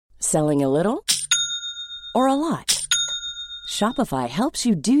Selling a little or a lot? Shopify helps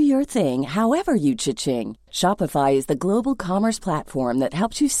you do your thing however you cha-ching. Shopify is the global commerce platform that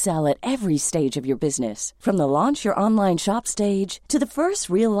helps you sell at every stage of your business. From the launch your online shop stage to the first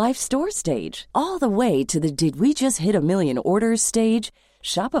real-life store stage, all the way to the did we just hit a million orders stage.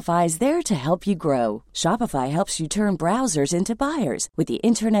 Shopify is there to help you grow. Shopify helps you turn browsers into buyers with the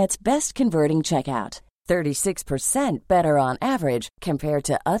internet's best converting checkout. 36% better on average compared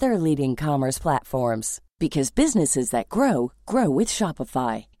to other leading commerce platforms. Because businesses that grow, grow with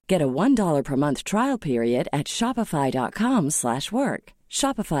Shopify. Get a $1 per month trial period at shopify.com/work.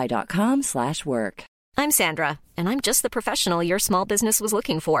 Shopify.com/work. I'm Sandra, and I'm just the professional your small business was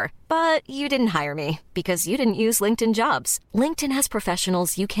looking for. But you didn't hire me because you didn't use LinkedIn Jobs. LinkedIn has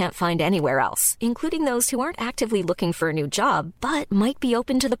professionals you can't find anywhere else, including those who aren't actively looking for a new job, but might be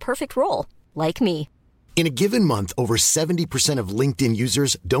open to the perfect role, like me. In a given month, over 70% of LinkedIn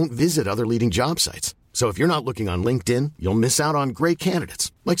users don't visit other leading job sites. So if you're not looking on LinkedIn, you'll miss out on great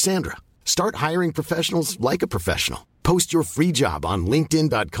candidates like Sandra. Start hiring professionals like a professional. Post your free job on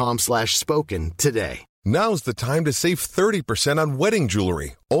linkedin.com/spoken today. Now's the time to save 30% on wedding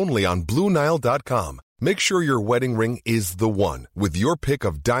jewelry, only on BlueNile.com. Make sure your wedding ring is the one with your pick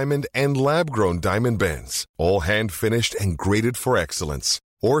of diamond and lab-grown diamond bands, all hand-finished and graded for excellence.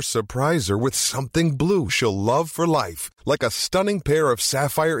 Or surprise her with something blue she'll love for life, like a stunning pair of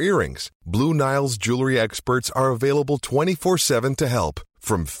sapphire earrings. Blue Nile's jewelry experts are available 24/7 to help,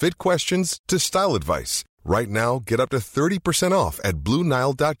 from fit questions to style advice. Right now, get up to 30% off at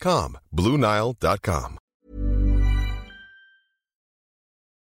BlueNile.com. BlueNile.com.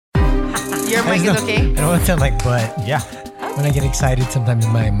 Your mic is okay? I don't want to sound like, but yeah. When I get excited, sometimes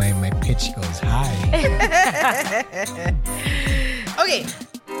my pitch goes high. Okay.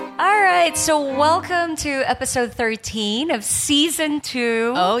 All right, so welcome to episode 13 of season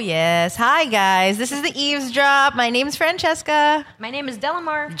 2. Oh, yes. Hi, guys. This is the Eavesdrop. My name's Francesca. My name is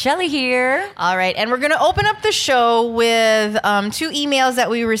Delamar. Jelly here. All right, and we're going to open up the show with 2 emails that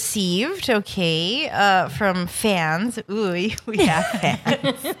we received, from fans. Ooh, we have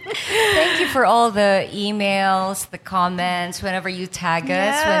fans. Thank you for all the emails, the comments, whenever you tag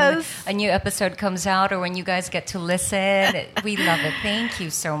us when a new episode comes out or when you guys get to listen. We love it. Thank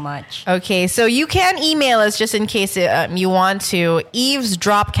you so much. Okay, so you can email us just in case you want to,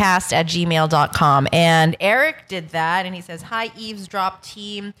 eavesdropcast@gmail.com. And Eric did that, and he says, "Hi, Eavesdrop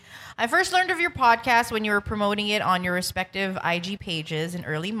team. I first learned of your podcast when you were promoting it on your respective IG pages in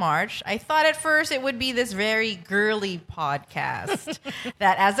early March. I thought at first it would be this very girly podcast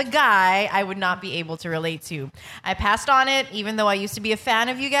that as a guy, I would not be able to relate to. I passed on it, even though I used to be a fan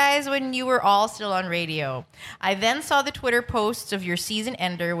of you guys when you were all still on radio. I then saw the Twitter posts of your season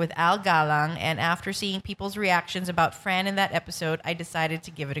ender with Al Galang, and after seeing people's reactions about Fran in that episode, I decided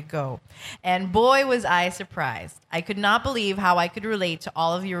to give it a go. And boy, was I surprised. I could not believe how I could relate to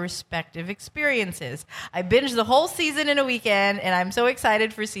all of your respective experiences. I binged the whole season in a weekend, and I'm so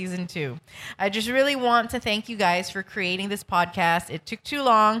excited for season 2. I just really want to thank you guys for creating this podcast. It took too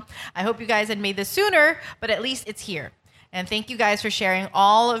long. I hope you guys had made this sooner, but at least it's here. And thank you guys for sharing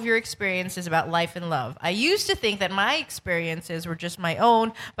all of your experiences about life and love. I used to think that my experiences were just my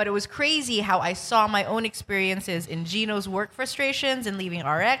own, but it was crazy how I saw my own experiences in Gino's work frustrations and leaving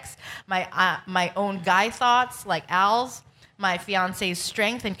RX, my own guy thoughts like Al's, my fiance's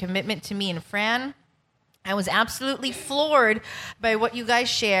strength and commitment to me and Fran. I was absolutely floored by what you guys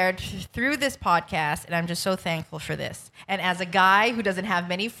shared through this podcast, and I'm just so thankful for this. And as a guy who doesn't have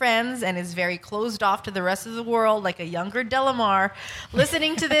many friends and is very closed off to the rest of the world like a younger Delamar,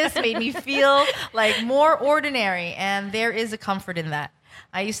 listening to this made me feel like more ordinary, and there is a comfort in that.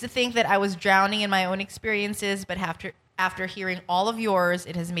 I used to think that I was drowning in my own experiences, but after hearing all of yours,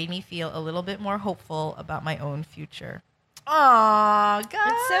 it has made me feel a little bit more hopeful about my own future. Aw,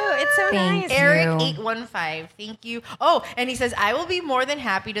 God. It's so Thank nice. you. Eric815, thank you. Oh, and he says, I will be more than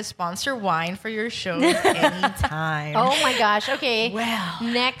happy to sponsor wine for your shows anytime. Oh my gosh. Okay. Well.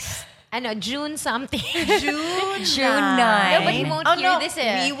 Next, June something. June 9. No, but he won't hear this.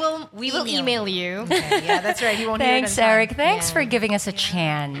 We will email you. Okay, yeah, that's right. He won't Thanks, hear it on Eric. time. Thanks for giving us a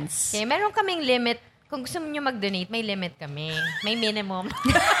chance. Okay, meron kaming limit. Kung gusto nyo mag-donate, may limit kami. May minimum.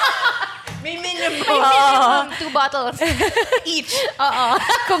 May minimum. May minimum 2 bottles Each.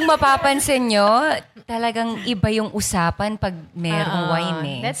 Kung mapapansin nyo, talagang iba yung usapan pag merong wine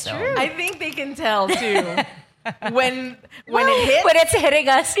eh. That's true. I think they can tell too. When it hits. When it's hitting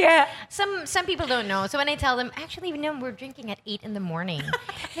us, yeah. Some people don't know. So when I tell them, actually, we're drinking at 8 in the morning.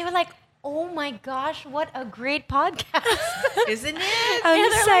 They were like, oh my gosh, what a great podcast. Isn't it? Ang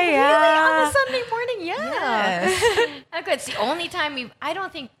They're saya. like, really? On a Sunday morning? Yeah. Yes. Okay, it's the only time I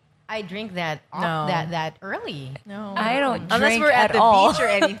don't think I drink that No. that early. No, I don't unless drink we're at at the all. beach or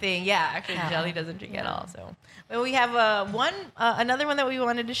anything. Yeah, actually, Jelly doesn't drink at all. So, well, we have another one that we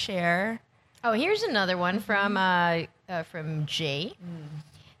wanted to share. Oh, here's another one from Jay.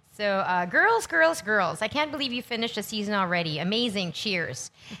 So, girls, I can't believe you finished the season already. Amazing. Cheers.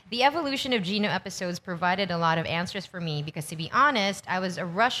 The evolution of Gino episodes provided a lot of answers for me because, to be honest, I was a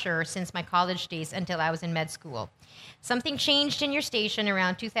rusher since my college days until I was in med school. Something changed in your station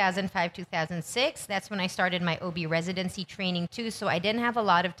around 2005, 2006. That's when I started my OB residency training too, so I didn't have a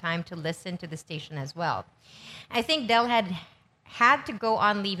lot of time to listen to the station as well. I think Del had to go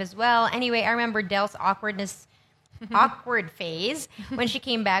on leave as well. Anyway, I remember Del's awkward phase when she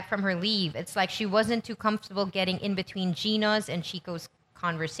came back from her leave. It's like she wasn't too comfortable getting in between Gino's and Chico's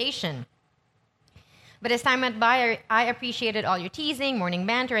conversation. But as time went by, I appreciated all your teasing, morning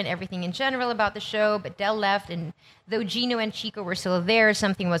banter, and everything in general about the show. But Del left, and though Gino and Chico were still there,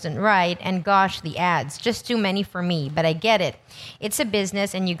 something wasn't right. And gosh, the ads, just too many for me. But I get it. It's a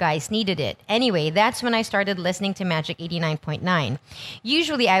business, and you guys needed it. Anyway, that's when I started listening to Magic 89.9.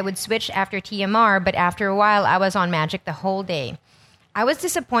 Usually, I would switch after TMR, but after a while, I was on Magic the whole day. I was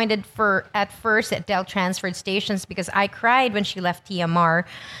disappointed at first that Del transferred stations because I cried when she left TMR,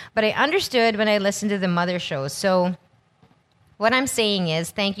 but I understood when I listened to the mother shows. So what I'm saying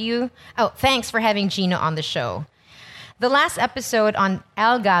is thanks for having Gino on the show. The last episode on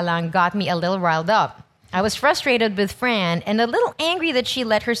Al Galang got me a little riled up. I was frustrated with Fran and a little angry that she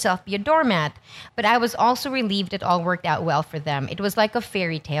let herself be a doormat, but I was also relieved it all worked out well for them. It was like a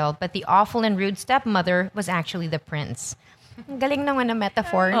fairy tale, but the awful and rude stepmother was actually the prince. Galing naman na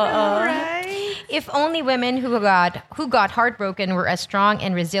metaphor. Right? If only women who got heartbroken were as strong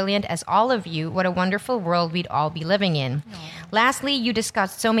and resilient as all of you, what a wonderful world we'd all be living in. Lastly, you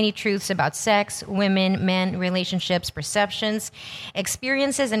discussed so many truths about sex, women, men, relationships, perceptions,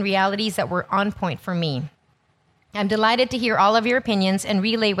 experiences, and realities that were on point for me. I'm delighted to hear all of your opinions and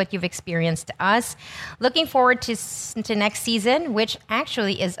relay what you've experienced to us. Looking forward to next season, which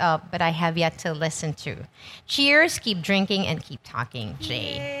actually is up, but I have yet to listen to. Cheers, keep drinking, and keep talking,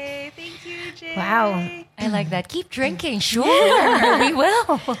 Jay. Yay, thank you, Jay. Wow. I like that. Keep drinking. Sure, we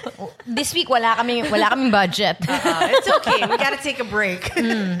will. This week, wala kaming budget. It's okay. We got to take a break.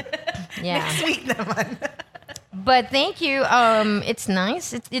 Yeah. Next week naman. But thank you. It's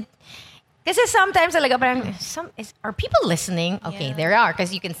nice. Kasi sometimes talaga parang, are people listening? Okay, there are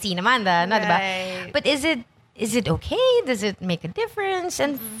because you can see naman no, diba? Right. But is it okay? Does it make a difference?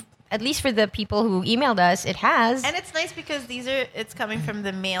 And at least for the people who emailed us, it has. And it's nice because it's coming from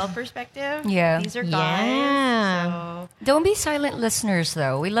the male perspective. Yeah. These are guys. Yeah. So. Don't be silent listeners,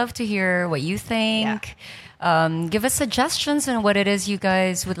 though. We love to hear what you think. Give us suggestions on what it is you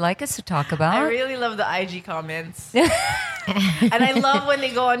guys would like us to talk about. I really love the IG comments. And I love when they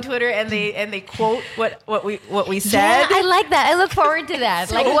go on Twitter and they quote what we said. Yeah, I like that. I look forward to that.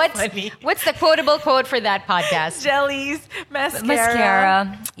 So like funny. what's the quotable quote for that podcast? Jellies, mascara.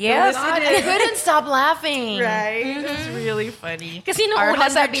 Mascara. Yes. God, I couldn't stop laughing. Right? It was really funny. Kasi nung Our una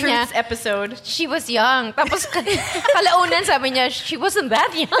 100 sabi niya, Truths episode. she was young. Tapos kalaunan sabi niya, she wasn't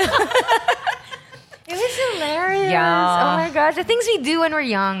that young. It was hilarious. Yeah. Oh my gosh. The things we do when we're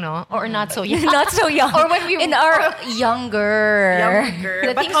young, no? Or not so young. Not so young. Or when we in our younger.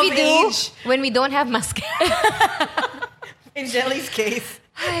 The But things of we do age. when we don't have mascara. In Jelly's case.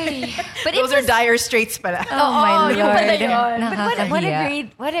 But Those are dire straits pala. Oh, my yun Lord. pala yun. But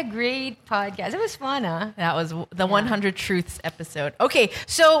Nakakahiya. what a great podcast. It was fun, huh? That was the 100 Truths episode. Okay,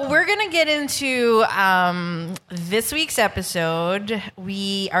 so we're going to get into this week's episode.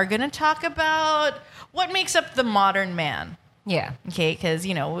 We are going to talk about what makes up the modern man. Yeah. Okay, because,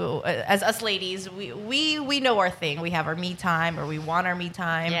 as us ladies, we know our thing. We have our me time, or we want our me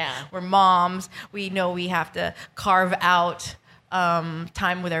time. Yeah. We're moms. We know we have to carve out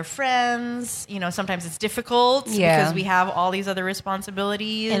time with our friends. Sometimes it's difficult because we have all these other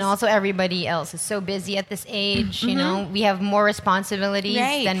responsibilities. And also everybody else is so busy at this age. We have more responsibilities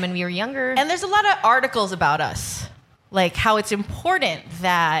Right. than when we were younger. And there's a lot of articles about us, like how it's important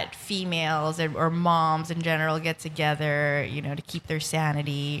that females or moms in general get together, to keep their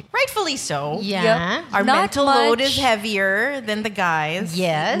sanity. Rightfully so. Yeah. Our Not mental load much. is heavier than the guys.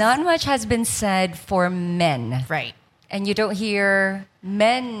 Yes. Not much has been said for men. Right. And you don't hear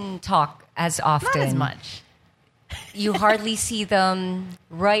men talk as often. Not as much. You hardly see them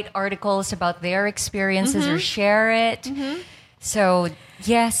write articles about their experiences or share it. So,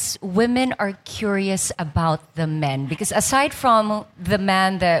 yes, women are curious about the men because aside from the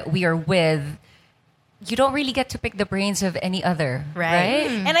man that we are with, you don't really get to pick the brains of any other,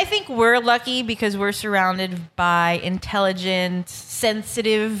 right? And I think we're lucky because we're surrounded by intelligent,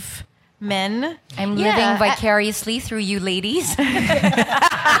 sensitive men. I'm Yeah, living vicariously through you ladies.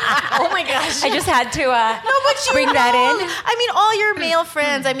 Oh my gosh. I just had to But you bring that know, in. I mean, all your male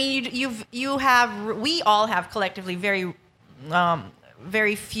friends. I mean, we all have collectively very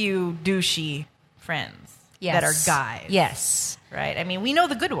few douchey friends that are guys. Yes. Right. I mean, we know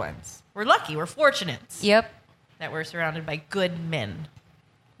the good ones. We're lucky. We're fortunate Yep. that we're surrounded by good men.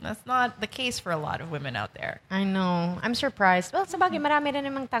 That's not the case for a lot of women out there. I know. I'm surprised. Well, sabagay, marami rin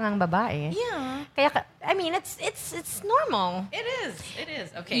namang tangang babae. Yeah. Kaya, I mean, it's normal. It is.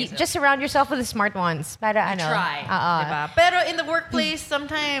 Okay. So Just surround yourself with the smart ones. Para ano. try. Oo. Diba? Pero in the workplace,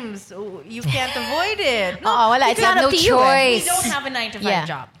 sometimes you can't avoid it. Oo, wala. It's You have not up no to you. Eh. We choice. don't have a 9 to 5 Yeah.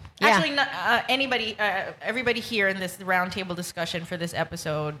 job. Yeah. Actually, not, everybody here in this roundtable discussion for this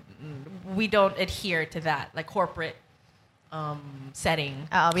episode, we don't adhere to that, like corporate setting. We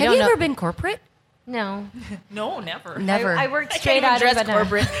Have don't you know. ever been corporate? No. No, never. Never. I worked I straight can't out even of dress an,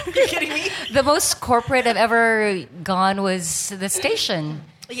 corporate. Are you kidding me? The most corporate I've ever gone was the station.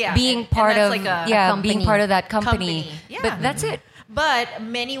 Yeah, Being and part that's of like a being company. part of that company. Yeah. But that's it. But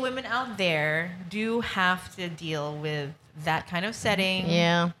many women out there do have to deal with that kind of setting.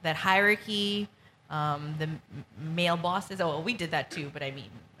 Yeah. That hierarchy. The male bosses. Oh, we did that too. But I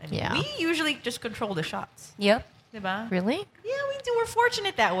mean, Yeah. we usually just control the shots. Yep. Diba? Really? Yeah, we do. We're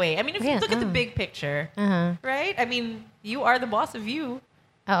fortunate that way. I mean, if you Yeah, look at the big picture, Uh-huh. right? I mean, you are the boss of you.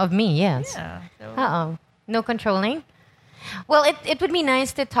 Of me, yes. Yeah. So. Uh-oh. No controlling? Well, it would be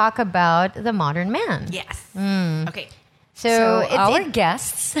nice to talk about the modern man. Yes. Okay. So it's- our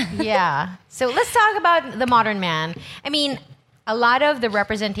guests. yeah. So let's talk about the modern man. I mean, a lot of the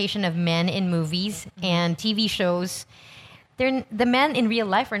representation of men in movies and TV shows, the men in real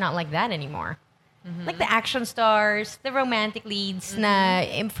life are not like that anymore. Like the action stars, the romantic leads from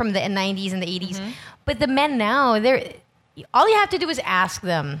the 90s and the 80s. But the men now, all you have to do is ask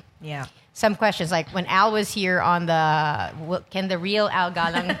them Yeah. some questions. Like when Al was here on can the real Al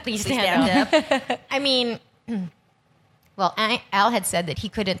Galang please stand up? I mean, well, Al had said that he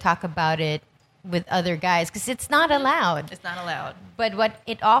couldn't talk about it with other guys because it's not allowed. It's not allowed. But what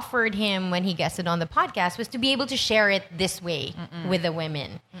it offered him when he guested on the podcast was to be able to share it this way with the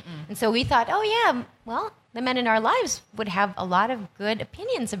women. And so we thought, oh yeah, well, the men in our lives would have a lot of good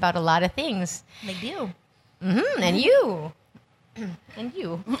opinions about a lot of things. They do. And you. And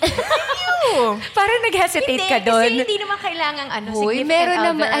you. Parang nag-hesitate ka Kasi doon. hindi naman kailangang Uy, significant meron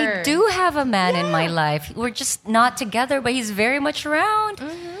other. naman. I do have a man in my life. We're just not together, but he's very much around.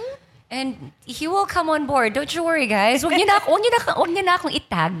 And he will come on board. Don't you worry, guys. Huwag niyo na akong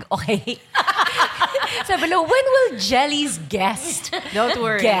itag, okay? Sabi na, when will Jelly's guest? Don't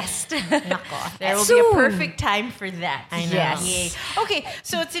worry. Guest. There will be Soon. a perfect time for that. I know. Yes. Yay. Okay,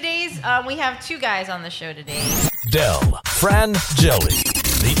 so today's we have 2 guys on the show today. Del, Fran, Jelly,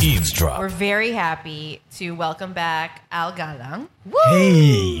 the Eavesdrop. We're very happy to welcome back Al Galang.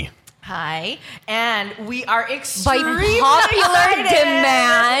 Hey. Hi, and we are By extremely popular excited.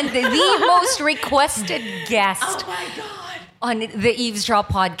 demand, the most requested guest Oh my god! on the Eavesdrop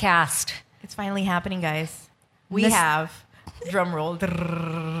podcast. It's finally happening, guys. We Miss- have drum roll.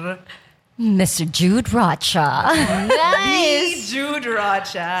 Mr. Jude Rocha. Nice, Jude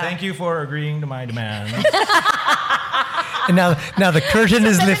Rocha. Thank you for agreeing to my demands. And now the curtain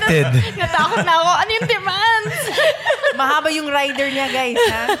is lifted. Natakot na ako. Ano yung demands? Mahaba yung rider niya, guys.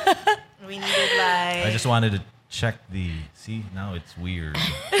 Ha? We needed like. I just wanted to check see, now it's weird.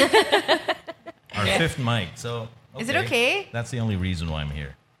 Our 5th mic, so. Is it okay? That's the only reason why I'm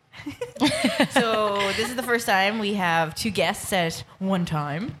here. So this is the first time we have 2 guests at one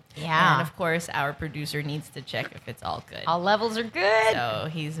time. Yeah. And of course, our producer needs to check if it's all good. All levels are good. So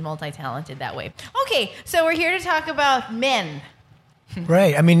he's multi-talented that way. Okay, so we're here to talk about men.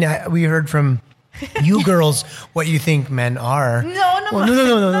 Right. I mean, we heard from you girls what you think men are.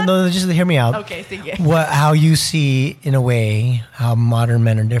 No. Just hear me out. Okay, thank you. How you see, in a way, how modern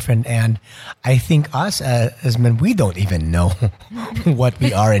men are different. And I think us as men, we don't even know what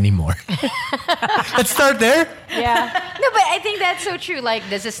we are anymore. Let's start there. Yeah. No, but I think that's so true. Like,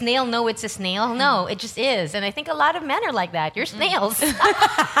 does a snail know it's a snail? No, it just is. And I think a lot of men are like that. You're snails. No,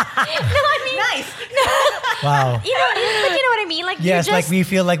 I mean, Nice. Wow. but you know what I mean? Like, Yes, you're like just, we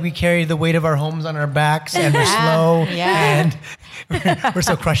feel like we carry the weight of our homes on our backs and we're slow and we're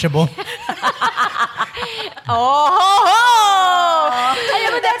so crushable. I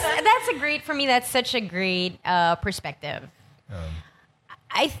know, that's a great, for me, that's such a great perspective.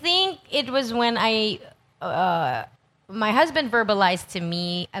 I think it was when my husband verbalized to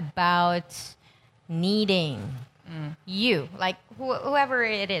me about needing you, like whoever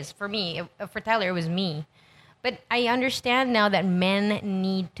it is. For me, for Tyler, it was me. But I understand now that men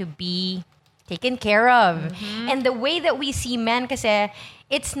need to be taken care of. And the way that we see men, kasi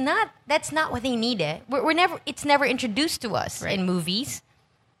that's not what they need. It's never introduced to us in movies.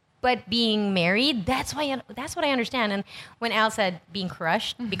 But being married, that's what I understand. And when Al said being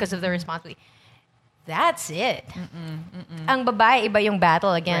crushed because of the responsibility, that's it. Ang babae, iba yung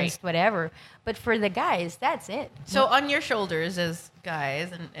battle against whatever. But for the guys, that's it. So on your shoulders as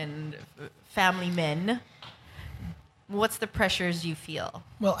guys and family men, what's the pressures you feel?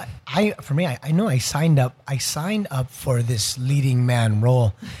 Well, for me, I know I signed up for this leading man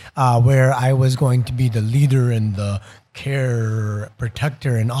role, where I was going to be the leader and the care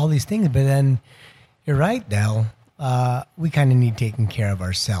protector and all these things. But then you're right, Del. We kind of need taking care of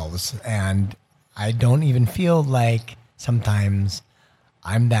ourselves, and I don't even feel like sometimes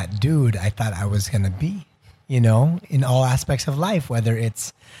I'm that dude I thought I was gonna be. In all aspects of life, whether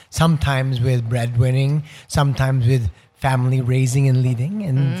it's sometimes with breadwinning, sometimes with family raising and leading,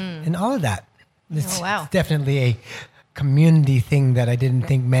 and all of that. It's definitely a community thing that I didn't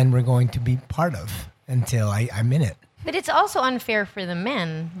think men were going to be part of until I'm in it. But it's also unfair for the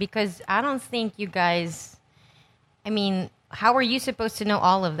men because I don't think you guys, how are you supposed to know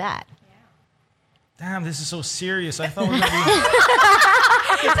all of that? Damn, this is so serious. I thought we were going to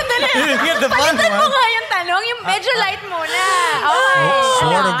Get the fun Palitan mo one. nga yung tanong, yung medyo light muna.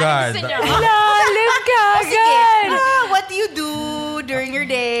 Swear to God. What do you do during your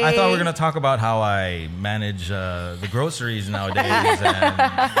day? I thought we were going to talk about how I manage the groceries nowadays.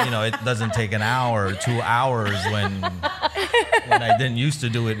 And, it doesn't take an hour or 2 hours when I didn't used to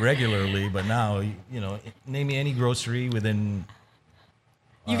do it regularly. But now, name me any grocery within...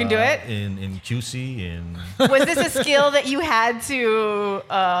 You can do it? In QC. Was this a skill that you had to,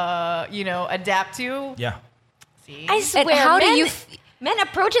 adapt to? Yeah. See? I swear, men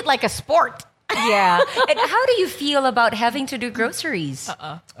approach it like a sport. Yeah. And how do you feel about having to do groceries?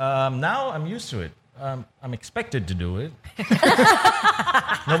 Now I'm used to it. I'm expected to do it.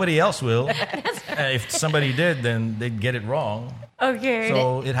 Nobody else will. If somebody did, then they'd get it wrong. Okay.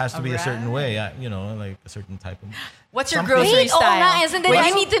 So it has to be a certain way, like a certain type of... What's your grocery style?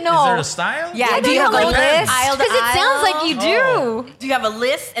 I need to know. Is there a style? Yeah, do you have a list? Aisle to Because it sounds like you do. Do you have a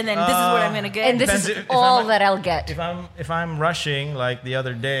list and then this is what I'm going to get? And this Depends is if all I'm- that I'll get. If I'm rushing, like the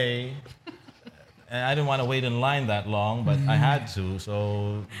other day, and I didn't want to wait in line that long, but I had to.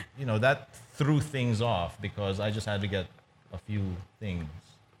 So, that threw things off because I just had to get a few things.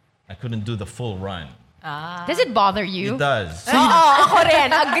 I couldn't do the full run. Does it bother you? It does. Ako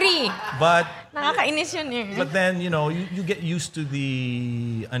rin, agree. But Nakakainis yun eh. But then, you get used to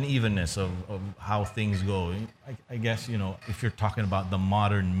the unevenness of how things go. I guess, if you're talking about the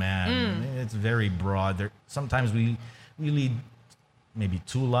modern man, it's very broad. Sometimes we lead maybe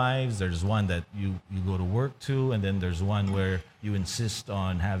two lives. There's one that you go to work to, and then there's one where you insist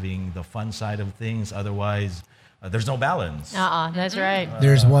on having the fun side of things. Otherwise, there's no balance. That's right.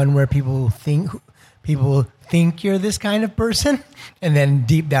 There's one where people think you're this kind of person, and then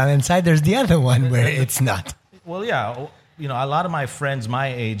deep down inside, there's the other one where it's not. Well, yeah, a lot of my friends my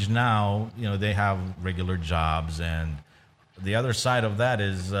age now, they have regular jobs, and the other side of that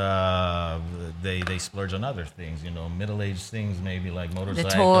is they splurge on other things, middle-aged things, maybe like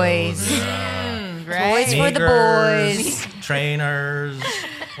motorcycles, toys. Right? Toys for the boys. trainers,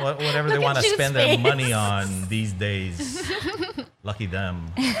 whatever they want to Jude's spend their face. money on these days. Lucky them.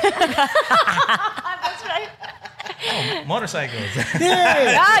 That's right. Oh, motorcycles. Do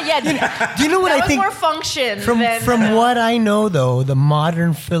you know what That I was think? more function From what I know, though, the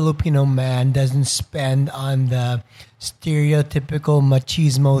modern Filipino man doesn't spend on the stereotypical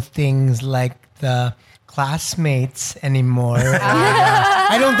machismo things like the classmates anymore.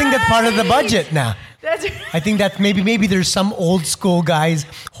 I don't think that's part of the budget now. That's I think that maybe there's some old school guys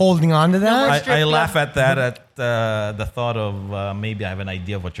holding on to that. I laugh at that, at the thought of maybe I have an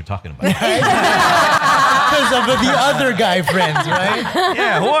idea of what you're talking about. Because of the other guy friends, right?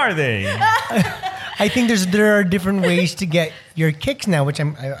 Yeah, who are they? I think there are different ways to get your kicks now, which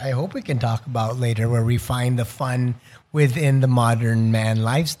I hope we can talk about later, where we find the fun within the modern man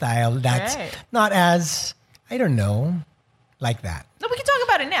lifestyle. That's Right. not as, I don't know, like that. No, we can talk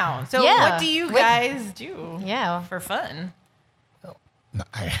about it now. So Yeah. what do you guys do Yeah. for fun? No,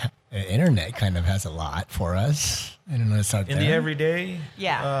 the internet kind of has a lot for us. I don't know. It's out In there. the everyday?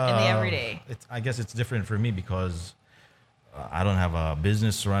 Yeah, in the everyday. I guess it's different for me because I don't have a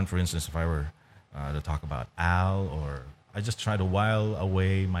business to run. For instance, if I were to talk about Al, or I just try to while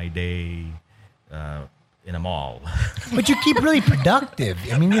away my day in a mall. But you keep really productive.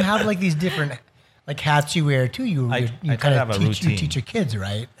 I mean, you have like these different like hats you wear too. You I kind try to of have a teach routine. your kids,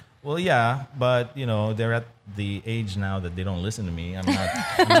 right? Well, yeah, but they're at the age now that they don't listen to me. I'm not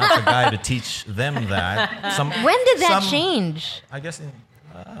the guy to teach them that. When did that change? I guess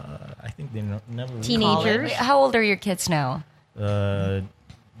I think they never really Teenagers. How old are your kids now?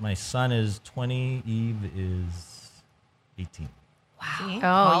 My son is 20. Eve is 18.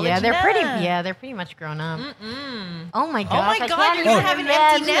 Oh yeah, they're pretty much grown up. Oh my gosh! Oh my God, you're gonna have an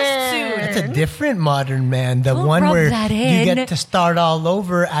empty nest soon. It's a different modern man. The Don't one rub where that you in. get to start all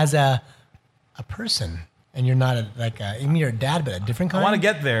over as a person, and you're not even your dad, but a different I kind. want to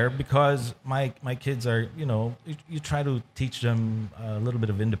get there because my kids are, you try to teach them a little bit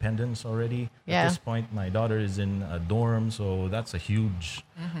of independence already. Yeah. At this point, my daughter is in a dorm, so that's a huge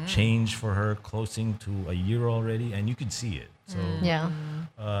change for her, closing to a year already, and you could see it. So Yeah.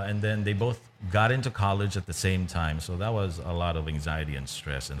 and then they both got into college at the same time, so that was a lot of anxiety and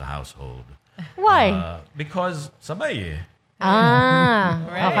stress in the household. Why? Because sabay eh.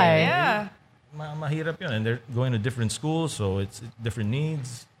 Right. Okay. Yeah. Mahirap yun, and they're going to different schools, so it's different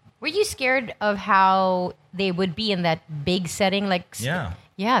needs. Were you scared of how they would be in that big setting, like Yeah.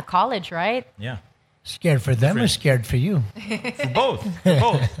 college, right? Yeah. Scared for them or Different. scared for you? For both. For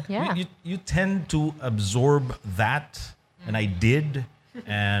both. Yeah. You tend to absorb that, and I did,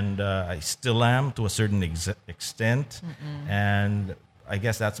 and I still am to a certain extent. And I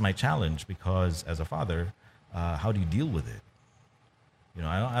guess that's my challenge because as a father, how do you deal with it?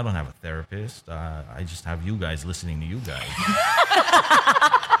 I don't have a therapist. I just have you guys listening to you guys.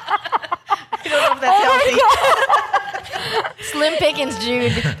 I don't know if that's healthy. Slim pickings,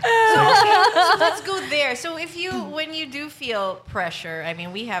 Jude. So let's go there. So when you do feel pressure, I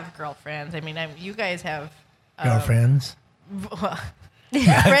mean, we have girlfriends. I mean, you guys have Girlfriends. friends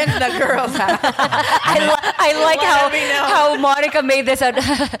that girls have. I like Let me know. how Monica made this out.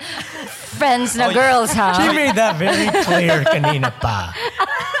 Friends na girls, She huh? made that very clear kanina pa.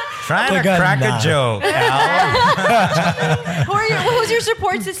 Trying to Maganda. crack a joke, Al. Who's your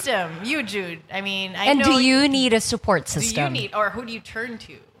support system? You, Jude. I mean, I And know. do you need a support Do you system? need, or who do you turn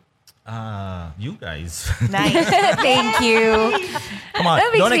to? You guys. Nice. Thank you. Come on. That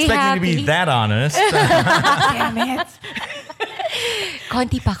makes Don't me expect me to happy. be that honest. Damn it.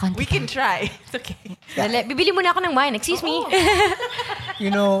 Konti pa. We can try. It's okay. Dali, bibili muna ako ng wine. Excuse me.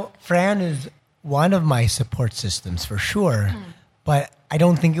 Fran is one of my support systems for sure, but I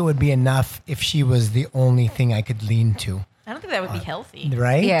don't think it would be enough if she was the only thing I could lean to, I don't think that would be healthy.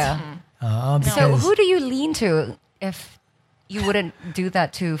 right? Yeah. So Because who do you lean to if you wouldn't do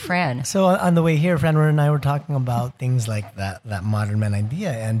that to Fran? So on the way here, Fran and I were talking about things like that modern man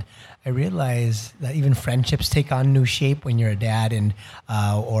idea, and I realized that even friendships take on new shape when you're a dad, and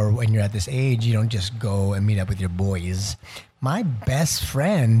or when you're at this age, you don't just go and meet up with your boys. My best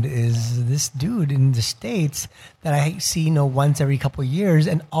friend is this dude in the States that I see once every couple of years,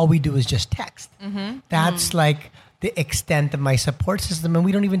 and all we do is just text. That's like the extent of my support system, and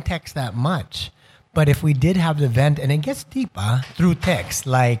we don't even text that much. But if we did have the vent, and it gets deep through text,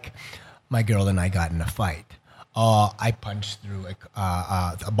 like my girl and I got in a fight. I punched through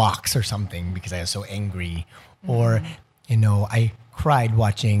a box or something because I was so angry. Or, I cried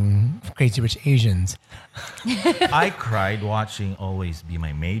watching Crazy Rich Asians. I cried watching Always Be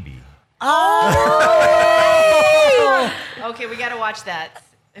My Maybe. Okay, we got to watch that.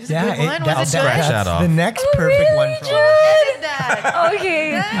 It was Yeah, a good one. I'll Was it scratch good? that that's off. the next perfect one for us. How did that?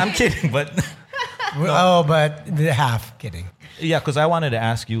 Okay. I'm kidding, but Oh, but half kidding. yeah, because I wanted to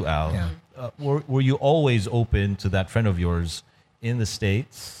ask you, Al, Yeah. were you always open to that friend of yours in the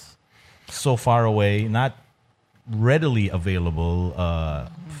States, so far away, not readily available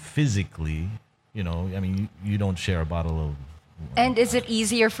physically? I mean, you don't share a bottle of. And is it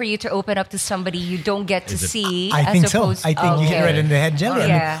easier for you to open up to somebody you don't get to Is it- see? I as think so. opposed- I think you hit it right in the head, Jelly. I mean,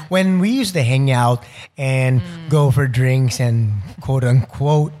 Yeah. when we used to hang out and go for drinks and quote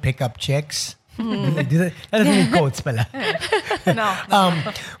unquote pick up chicks. That doesn't mean quotes, pala. No.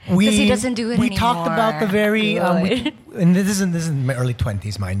 We 'Cause he doesn't do it We talked about the very Good. and this is in my early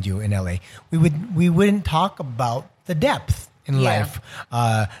 20s, mind you, in LA. We wouldn't talk about the depth in Yeah.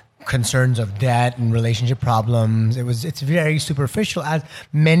 life. Concerns of debt and relationship problems. It's very superficial, as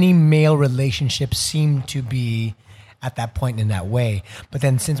many male relationships seem to be at that point in that way. But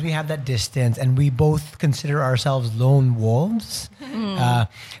then since we have that distance and we both consider ourselves lone wolves,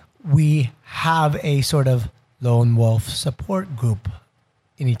 we have a sort of lone wolf support group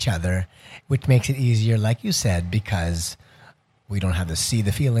in each other, which makes it easier, like you said, because we don't have to see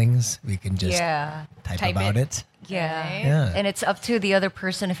the feelings. We can just Yeah. type about it. Yeah. Yeah. And it's up to the other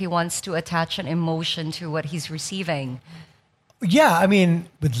person if he wants to attach an emotion to what he's receiving. Yeah, I mean,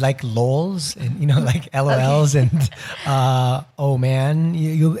 with like lols and like LOLs and oh man,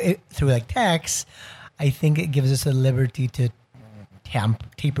 through like text, I think it gives us the liberty to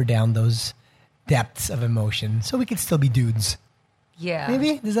taper down those depths of emotion, so we could still be dudes. Yeah.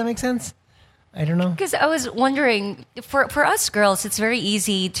 Maybe, does that make sense? I don't know. Because I was wondering, for us girls, it's very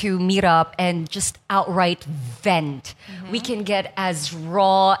easy to meet up and just outright vent. We can get as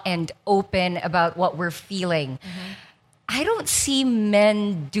raw and open about what we're feeling. I don't see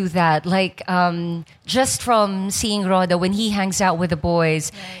men do that. Like, just from seeing Roda, when he hangs out with the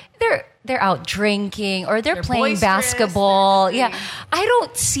boys, they're out drinking or they're playing boisterous, basketball. they're Yeah, I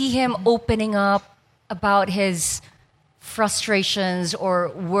don't see him opening up about his frustrations or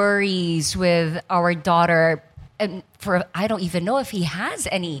worries with our daughter. And I don't even know if he has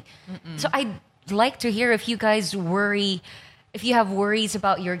any. So I'd like to hear if you guys worry. If you have worries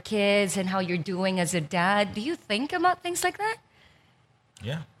about your kids and how you're doing as a dad, do you think about things like that?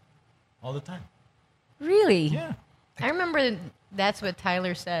 Yeah, all the time. Really? Yeah. I remember that's what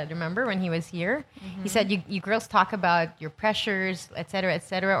Tyler said. Remember when he was here? He said you girls talk about your pressures, et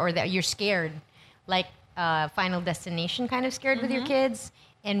cetera, or that you're scared, like Final Destination kind of scared with your kids.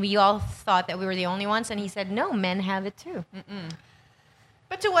 And we all thought that we were the only ones. And he said, no, men have it too.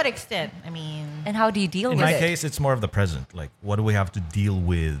 But to what extent? I mean, And how do you deal In with my it? case, it's more of the present. Like, what do we have to deal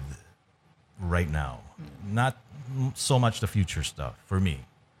with right now? Not so much the future stuff for me,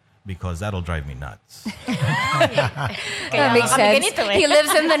 because that'll drive me nuts. That makes sense. ganito eh. He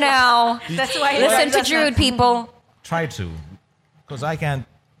lives in the now. that's why. Listen to Jude, people. Try to, because I can't,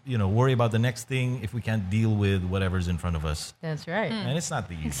 worry about the next thing if we can't deal with whatever's in front of us. That's right. And it's not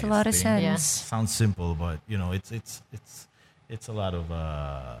the easiest Makes a lot of thing. sense. Sounds simple, but it's a lot of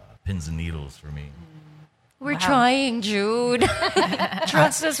pins and needles for me. We're trying, Jude.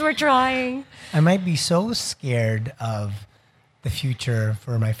 Trust us, we're trying. I might be so scared of the future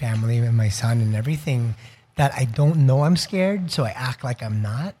for my family and my son and everything that I don't know I'm scared, so I act like I'm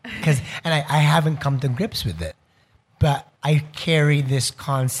not. And I haven't come to grips with it. But I carry this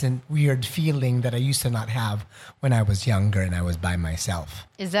constant weird feeling that I used to not have when I was younger and I was by myself.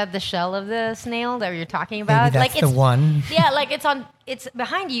 Is that the shell of the snail that you're talking about? Maybe that's the one. Yeah, like it's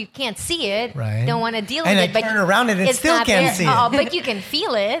behind you. You can't see it. Right. Don't want to deal And with I it. turn around and it it's still not can't there. see it. Oh, but you can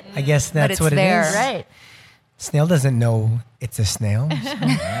feel it. I guess that's it's what there. it is. Right. Snail doesn't know it's a snail. But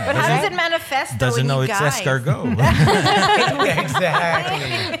how does it manifest? though, Doesn't in know you it's guys? escargot.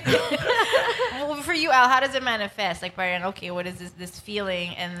 Exactly. Well, for you, Al, how does it manifest? Like, Brian, okay, what is this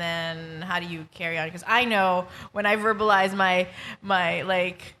feeling, and then how do you carry on? Because I know when I verbalize my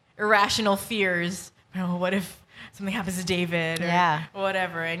like irrational fears. What if something happens to David? Or Yeah.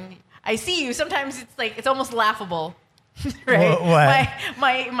 whatever. And I see you. Sometimes it's like it's almost laughable. Right? What?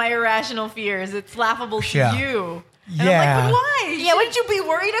 My irrational fears. It's laughable to Yeah. you. And Yeah. I'm like, but why? Yeah, wouldn't you be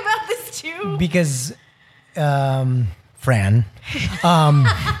worried about this too? Because, Fran,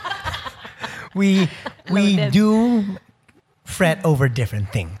 we do fret over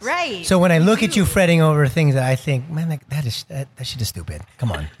different things. Right. So when I We look at do. you fretting over things that I think, man, that shit is stupid.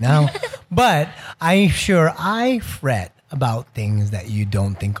 Come on now. But I'm sure I fret about things that you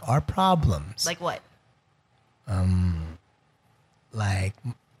don't think are problems. Like what? Like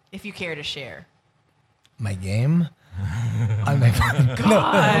If you care to share. my game on my phone. No,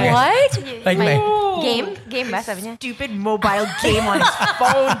 What? like my. Game ba sabi niya? Stupid mobile game on his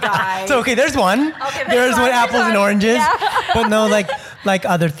phone, guys. So okay, there's one. Okay, there's one, there's apples and one. oranges. But no, like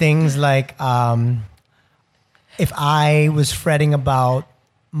other things, like if I was fretting about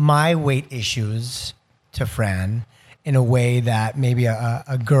my weight issues to Fran in a way that maybe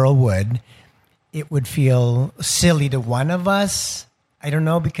a girl would, it would feel silly to one of us. I don't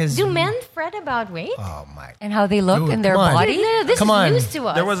know, because Do men fret about weight? Oh my! And how they look Dude, in their come on. body? No, this Come is on. news to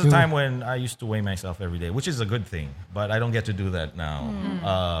us. There was a time when I used to weigh myself every day, which is a good thing, but I don't get to do that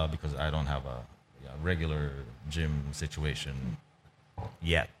now because I don't have a regular gym situation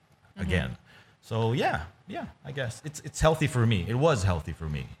yet. Again, so yeah, I guess it's healthy for me. It was healthy for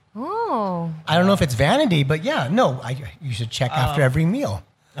me. Oh. I don't know if it's vanity, but yeah, no, you should check after every meal.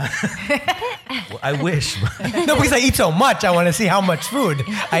 Well, I wish. No, because I eat so much, I want to see how much food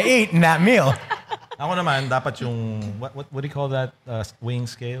I ate in that meal. Ako naman, dapat yung, what do you call that weighing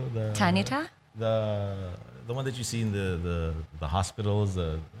scale? Tanita? The one that you see in the hospitals,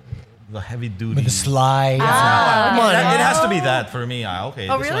 the heavy duty. With the slide. Come on, okay. it has to be that for me. Okay.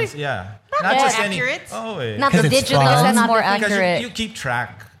 Oh, this really? one's- yeah. Not just accurate? Not 'Cause the it's digital. fun. That's not More the thing. Because accurate. you keep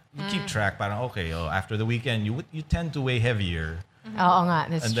track. You keep track. Parang, okay, after the weekend, you tend to weigh heavier. Oo nga,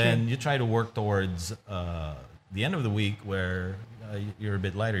 that's And true. then you try to work towards the end of the week where you're a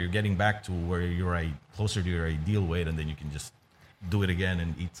bit lighter. You're getting back to where you're closer to your ideal weight, and then you can just do it again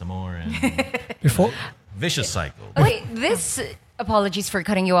and eat some more, and Before vicious cycle. Wait, this, apologies for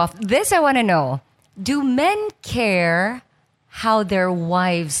cutting you off. This I want to know. Do men care how their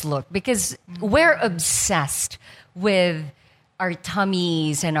wives look? Because we're obsessed with our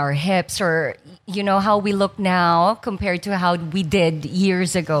tummies and our hips, or, how we look now compared to how we did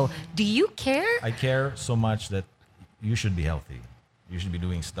years ago. Do you care? I care so much that you should be healthy. You should be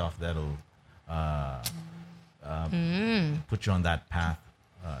doing stuff that'll put you on that path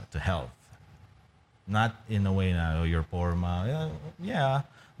to health. Not in a way now, you're poor, ma. Yeah,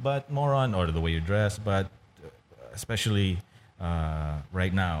 but more on, or the way you dress, but especially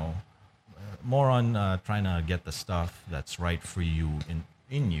right now, more on trying to get the stuff that's right for you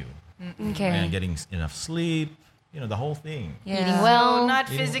in you. Okay. And getting enough sleep, the whole thing. Yeah. Eating well. Not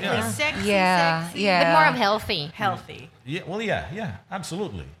physically Yeah. sexy, Yeah, sexy, yeah. But more of healthy. healthy. Yeah, well, yeah,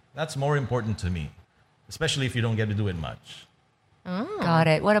 absolutely. That's more important to me, especially if you don't get to do it much. Got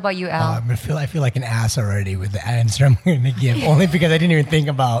it. What about you, Al? I feel like an ass already with the answer I'm going to give, only because I didn't even think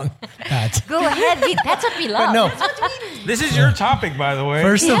about that. Go ahead. That's what we love. But no, This is your topic, by the way.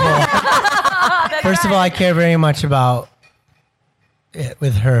 first of all, I care very much about it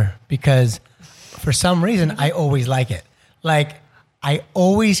with her because for some reason I always like it. Like I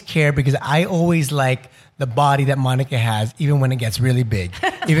always care because I always like the body that Monica has, even when it gets really big,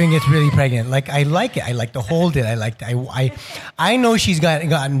 even when it gets really pregnant. Like I like it. I like to hold it. I know she's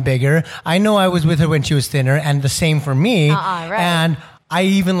gotten bigger. I know I was with her when she was thinner, and the same for me. Right. And I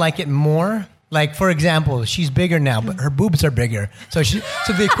even like it more. Like for example, she's bigger now, but her boobs are bigger. So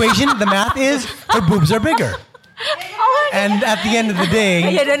the equation, the math is her boobs are bigger. And at the end of the day,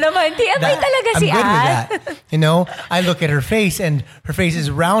 Ayan na naman. Tiyabay talaga I'm si good Al. with that. I look at her face, and her face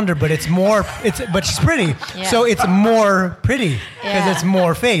is rounder, but but she's pretty. Yeah. So it's more pretty because Yeah. it's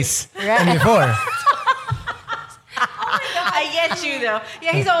more face than before. I get you though.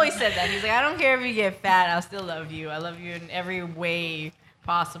 Yeah, he's always said that. He's like, I don't care if you get fat, I'll still love you. I love you in every way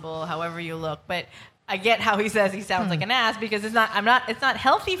possible, however you look. But I get how he says he sounds like an ass because it's not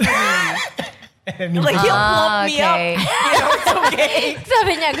healthy for me. Like he'll plump me up. okay. It's okay.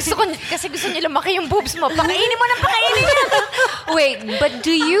 Sabi niya, kasi gusto niya lumaki yung boobs mo. Pakainin mo ng pakainin niya. Wait, but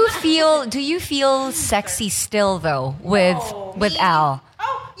do you feel sexy still though with Al?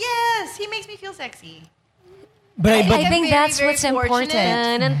 Oh yes, he makes me feel sexy. But I but, think very, that's very what's fortunate.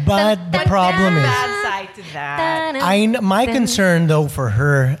 important. but the problem is, Bad side to that. my concern though for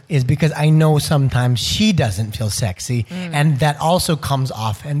her is because I know sometimes she doesn't feel sexy, and that also comes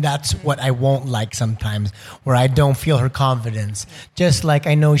off, and that's what I won't like sometimes, where I don't feel her confidence. Just like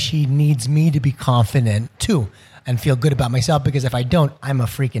I know she needs me to be confident too, and feel good about myself, because if I don't, I'm a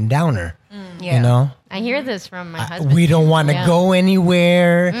freaking downer. Yeah. I hear this from my husband. We don't want to Yeah. go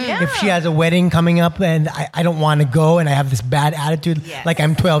anywhere. If she has a wedding coming up and I don't want to go, and I have this bad attitude, Yes. like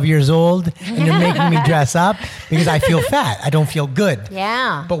I'm 12 years old and you're making me dress up because I feel fat. I don't feel good.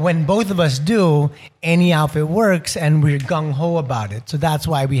 Yeah. But when both of us do, any outfit works, and we're gung-ho about it. So that's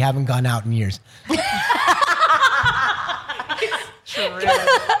why we haven't gone out in years. True.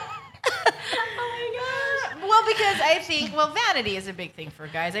 Well, because I think, vanity is a big thing for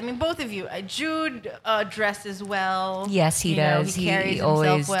guys. I mean, both of you. Jude dresses well. Yes, he does. He He carries himself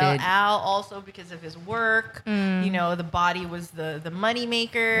always well. did. Al also because of his work. The body was the money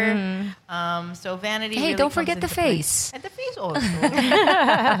maker. So vanity. Hey, really don't comes forget the into play. face. And the face also.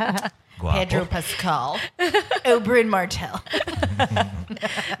 Guapo. Pedro Pascal, Oberyn Martell.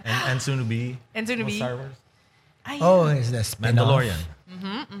 and soon to be. And soon to be. Star Wars? Oh, is this Mandalorian.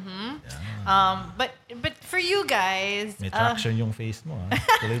 But for you guys, May traction yung face mo.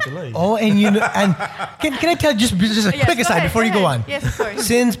 Tuloy-tuloy. Oh, and and can I tell just a Yes, quick go aside ahead, before you go on? Yes, of course.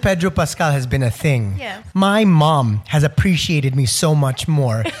 Since Pedro Pascal has been a thing, Yes. my mom has appreciated me so much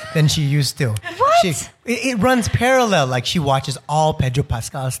more than she used to. What? It runs parallel. Like she watches all Pedro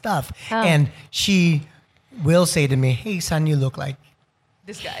Pascal stuff, and she will say to me, "Hey, son, you look like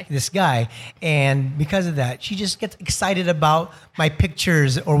this guy," and because of that, she just gets excited about my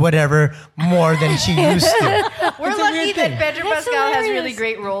pictures or whatever more than she used to. We're It's a lucky weird that thing. Pedro That's Pascal has hilarious. really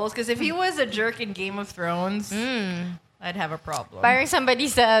great roles, because if he was a jerk in Game of Thrones, I'd have a problem. Parang somebody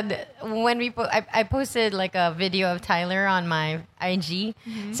said when I posted like a video of Tyler on my IG.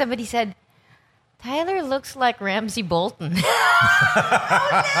 Somebody said, Tyler looks like Ramsey Bolton.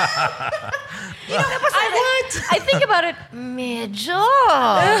 I think about it, medyo.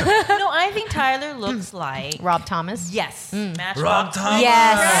 No, I think Tyler looks like Rob Thomas. yes, Match Rob Thomas.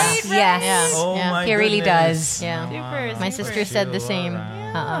 Yes, Right, yes. Yeah. Oh Yeah. my He really goodness. does. Yeah. Super, My super. sister said the same.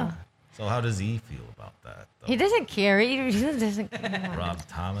 Alright. So how does he feel about about that. Though. He doesn't care. He doesn't care. Rob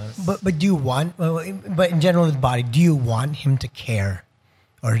Thomas. But do you want? But in general, with body, do you want him to care,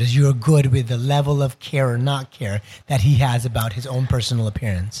 or does you're good with the level of care or not care that he has about his own personal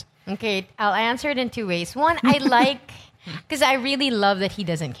appearance? Okay, I'll answer it in two ways. One, I like because I really love that he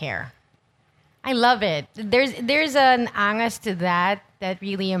doesn't care. I love it. There's an angas to that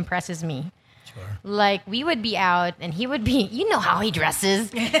really impresses me. Sure. Like we would be out and he would be. You know how he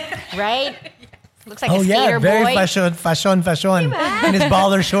dresses, right? Looks like a Oh skater yeah, very boy. fashion, in his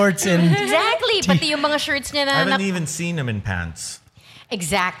baller shorts and Exactly. Pati yung mga shirts niya I na. haven't even seen him in pants.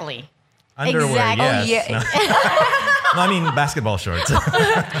 Exactly. Underwear, Exactly. yes. Oh, No. No, I mean basketball shorts.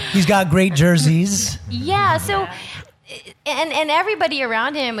 he's got great jerseys. Yeah. So, and everybody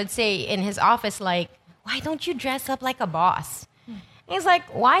around him would say in his office, like, why don't you dress up like a boss? And he's like,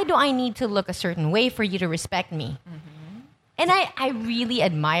 why do I need to look a certain way for you to respect me? And I really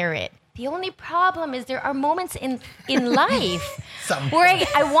admire it. The only problem is there are moments in life where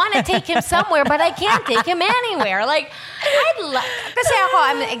I want to take him somewhere, but I can't take him anywhere. Like, kasi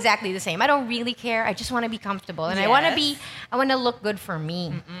I'm exactly the same. I don't really care. I just want to be comfortable. And I want to look good for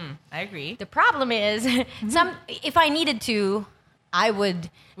me. I agree. The problem is, if I needed to, I would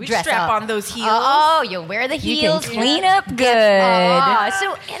We'd dress strap up. on those heels. Oh, you wear the You heels. can clean up good.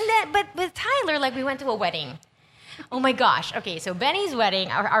 But with Tyler, like we went to a wedding. Oh my gosh. Okay, so Benny's wedding,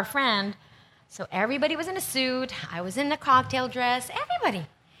 our friend. So everybody was in a suit. I was in a cocktail dress. Everybody.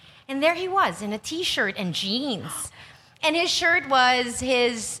 And there he was in a t-shirt and jeans. And his shirt was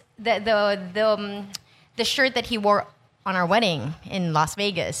the shirt that he wore on our wedding in Las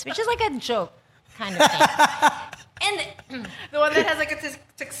Vegas, which is like a joke kind of thing. And The one that has like a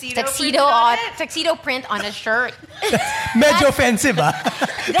tuxedo. tuxedo print on a shirt. Medyo offensive,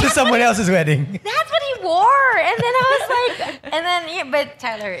 to someone else's wedding. That's what he wore. And then I was like, but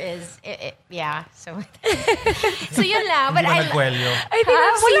Tyler is, yeah. So yun lang. But Hindi ba nagkwelyo? I think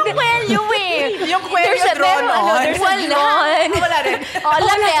I've seen walang kwelyo eh. Yung kwelyo drawn on. There's Wala. Wala rin.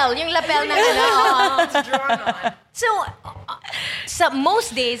 lapel. Yung lapel na gano'n. It's drawn on. So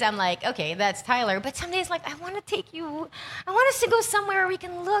most days I'm like, okay, that's Tyler. But some days like, I want us to go somewhere where we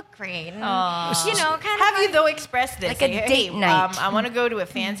can look great. And, you know, kind of Have you though expressed this? Like a date night. I want to go to a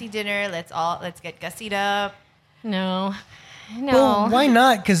fancy dinner. Let's get gussied up. No. Well, why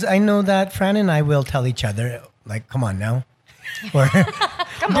not? Because I know that Fran and I will tell each other, like, come on now. Or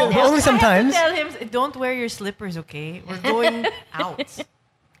Come on now. only sometimes. Tell him, don't wear your slippers, okay? We're going out.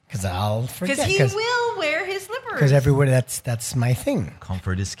 Because I'll forget. Because he will wear his slippers. Because everywhere, that's my thing.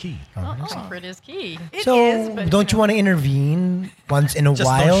 Comfort is key. Comfort is key. It So is, but don't you want to intervene once in a Just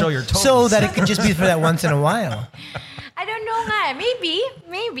don't while? show your toes. So that it could just be for that once in a while. I don't know, nga.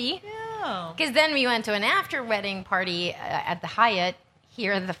 Maybe. Yeah. Because then we went to an after wedding party at the Hyatt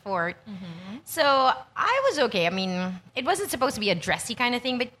here at the fort. So I was okay. I mean, it wasn't supposed to be a dressy kind of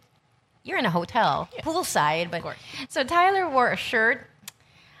thing, but you're in a hotel, poolside. But so Tyler wore a shirt,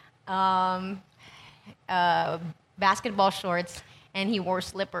 basketball shorts, and he wore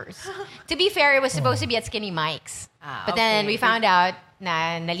slippers. To be fair, it was supposed to be at Skinny Mike's. But then we found out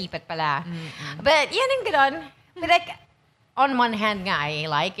na nalipat pala. But yan ang ganon. But like, on one hand nga, I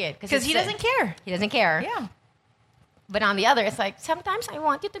like it. Because he doesn't care. He doesn't care. Yeah. But on the other, it's like, sometimes I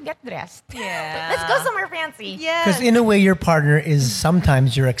want you to get dressed. Yeah. Let's go somewhere fancy. Yeah. Because in a way, your partner is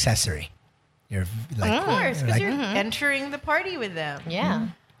sometimes your accessory. You're like, Of course, because like, you're entering the party with them. Yeah.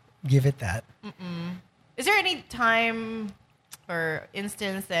 give it that. Is there any time or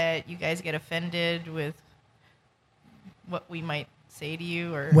instance that you guys get offended with what we might say to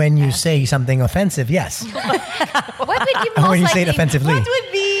you? Or When you ask? say something offensive, yes. What would you most When you say it likely- offensively.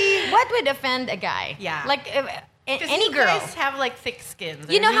 What would offend a guy? Yeah. Like, Because any you girl. guys have like thick skins.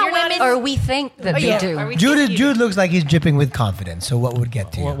 You know how you're not women- as- Or we think that they yeah. do. Are we Jude, thinking- Jude looks like he's dripping with confidence. So what would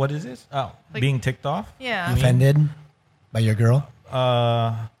get to you? What is this? Oh, being ticked off? Yeah. Offended by your girl?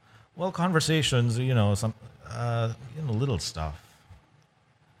 Well, conversations, some, little stuff.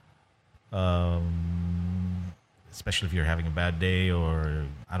 Especially if you're having a bad day or,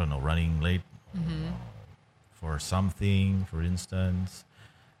 I don't know, running late for something, for instance.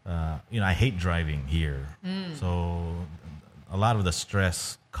 I hate driving here. So a lot of the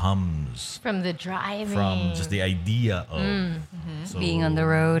stress comes From the driving. from just the idea of so, Being on the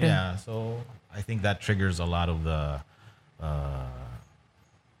road. Yeah, so I think that triggers a lot of the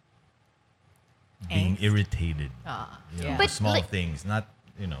being Angst. irritated. yeah. But Small like- things, not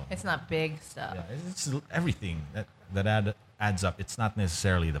It's not big stuff. yeah, it's everything that adds up. It's not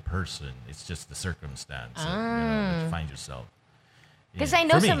necessarily the person; it's just the circumstance that you find yourself. Because I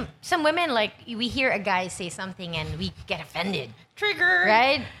know For me. some women, like, we hear a guy say something and we get offended. Trigger.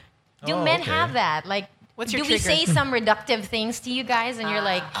 Right? Do Oh, men okay. have that? Like, What's your do we trigger? say some reductive things to you guys and you're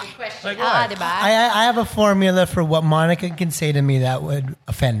like, Like ah, what? diba? I have a formula for what Monica can say to me that would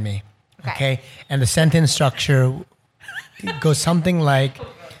offend me. Okay? And the sentence structure goes something like,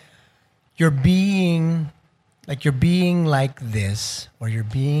 you're being like this, or you're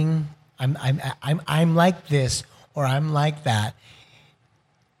being I'm like this, or I'm like that,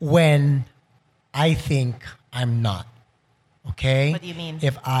 when I think I'm not. Okay? What do you mean?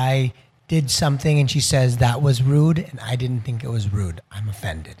 If I did something and she says that was rude and I didn't think it was rude, I'm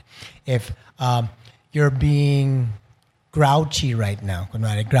offended. If you're being grouchy right now,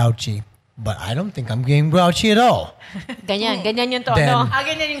 kunwari grouchy, but I don't think I'm being grouchy at all. Ganyan yung tono. Then-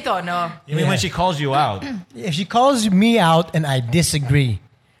 Ganyan yung tono. You mean when she calls you out? If she calls me out and I disagree,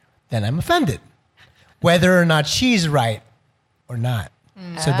 then I'm offended. Whether or not she's right or not.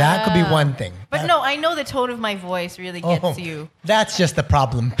 So that could be one thing. But no, I know the tone of my voice really gets you. That's just the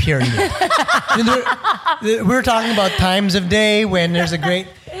problem, period. We're talking about times of day when there's a great...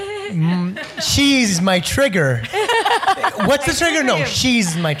 she's my trigger. What's the trigger? No,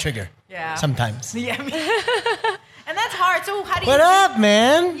 she's my trigger. Yeah. Sometimes. Yeah, and that's hard. So how do you... What up,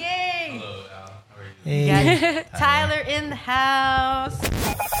 man? Yay! Hey. Tyler in the house.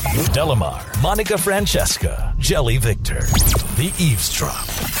 Delamar, Monica Francesca, Jelly Victor, The Eavesdrop.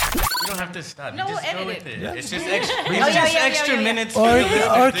 You don't have to stop. No, You just edit go with it. it. It's just extra, minutes.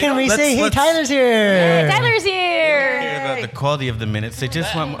 Or can we say, hey, Tyler's here? Tyler's here. Care about the quality of the minutes. They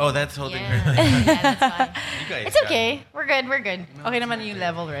just want. Oh, that's holding. Yeah, that's fine. You guys It's got okay. We're good. We're good. Okay, naman yung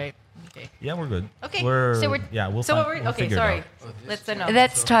level, right? Okay. Yeah, we're good. Okay. We'll So find, we're we'll okay. figure it Sorry. out. Let's know.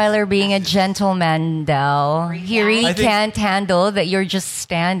 That's Tyler being a gentleman, Del. He really I think- can't handle that you're just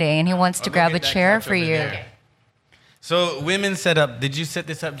standing and he wants to I'll go grab a get that chair couch for over you. there. So women set up. Did you set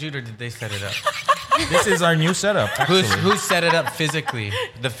this up, Jude, or did they set it up? This is our new setup. Actually. Who set it up physically?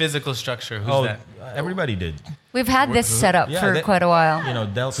 The physical structure. Who's that? Everybody did. We've had this set up Yeah, for that- quite a while. You know,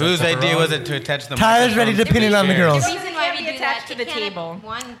 Del set Whose up her idea own. was it to attach the Tyler's ready to microphones pin it on the chairs? girls. The reason why can't we be do attached that, to the it can't- table.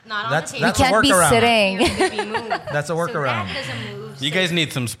 One not That's- on the that's table. a Can't be workaround. sitting. Be moved. That's a workaround. So that doesn't move. You guys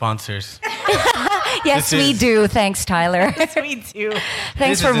need some sponsors. Yes, This we is- do. Thanks, Tyler. Me too.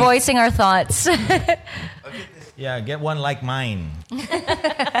 Thanks This for is- voicing our thoughts. Yeah, get one like mine.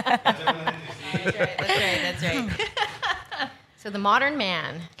 That's right. So the modern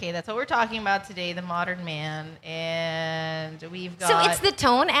man. Okay, that's what we're talking about today, the modern man. And we've got... So it's the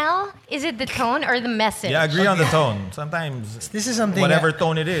tone, Al? Is it the tone or the message? Yeah, I agree on the tone. Sometimes This is something... whatever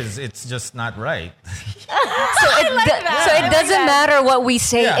tone it is, it's just not right. So it doesn't matter what we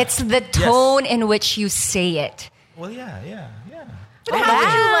say. Yeah. It's the tone in which you say it. Well, yeah. But how would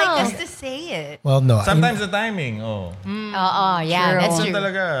you wow. like us to say it? Well, no. Sometimes the timing, Oh, yeah, True. that's Minsan true.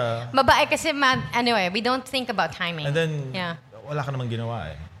 talaga. Babae kasi, anyway, we don't think about timing. And then, yeah. wala ka namang ginawa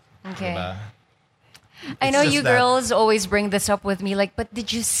eh. Okay. Diba? I It's know just you that- girls always bring this up with me, like, but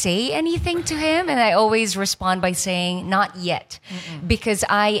did you say anything to him? And I always respond by saying, not yet, because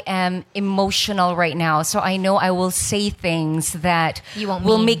I am emotional right now. So I know I will say things that You won't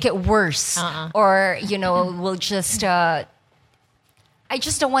will mean. make it worse, or will just. I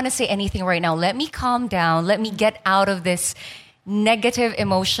just don't want to say anything right now. Let me calm down. Let me get out of this negative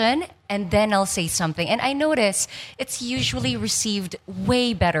emotion, and then I'll say something. And I notice it's usually received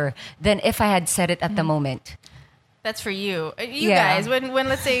way better than if I had said it at the moment. That's for you. You Yeah. guys, when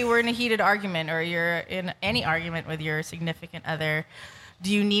let's say we're in a heated argument or you're in any argument with your significant other, do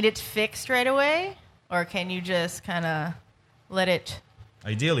you need it fixed right away? Or can you just kind of let it...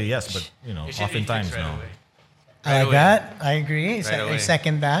 Ideally, yes, but It should be oftentimes fixed right no. away. I like away. that. I agree. Right I away.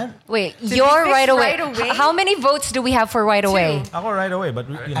 second that. Wait, be you're fixed right away. right away? How many votes do we have for right away? I'll go right away, but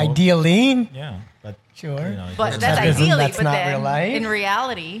Ideally, yeah, but sure. But it's that's not- Isn't- ideally, that's but not then real life. in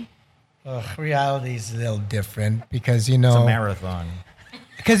reality... Reality is a little different because you It's a know. marathon.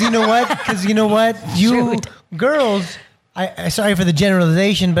 Because you know what? You girls. I sorry for the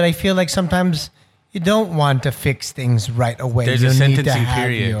generalization, but I feel like sometimes you don't want to fix things right away. There's you a need to sentencing have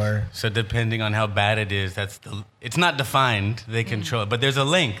period. your- So depending on how bad it is, it's not defined. They control it, but there's a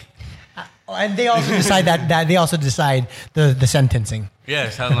length. And they also decide that they also decide the sentencing.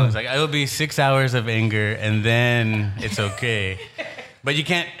 Yes, how long? It's like, it'll be 6 hours of anger, and then it's okay. But you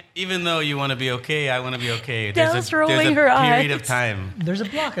can't, even though you want to be okay, I want to be okay. Del's rolling her period of eyes. time. There's a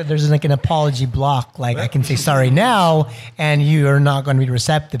block. There's like an apology block. Like I can say sorry now, and you are not going to be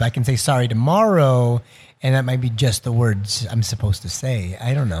receptive. I can say sorry tomorrow, and that might be just the words I'm supposed to say.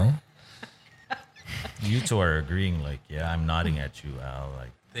 I don't know. You two are agreeing, like, yeah, I'm nodding at you, Al.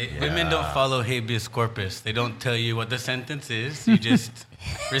 Like, Women don't follow habeas corpus. They don't tell you what the sentence is. You just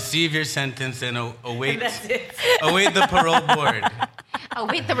receive your sentence and await the parole board. Oh,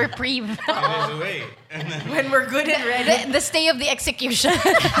 wait, the reprieve. Wait. When we're good and ready. The stay of the execution.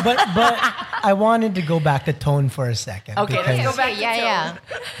 But I wanted to go back to tone for a second. Okay, let's because go back to yeah.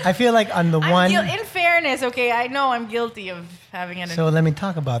 I feel like on the one. In fairness, okay, I know I'm guilty of having an. So let me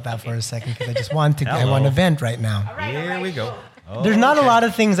talk about that for a second because I just want to. I Hello. want to vent right now. Here we go. Oh, There's not a lot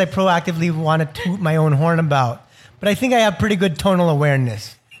of things I proactively want to toot my own horn about, but I think I have pretty good tonal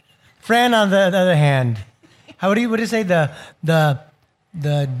awareness. Fran, on the other hand, what do you say? The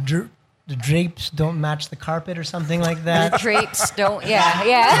drapes don't match the carpet or something like The that. drapes don't.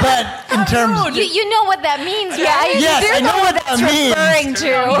 Yeah. But in terms, You know what that means, Yeah, right? yes, I know what that means. referring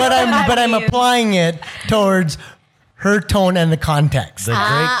to. But I'm applying it towards her tone and the context.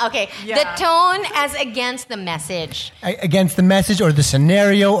 Okay. Yeah. The tone as against the message. Against the message or the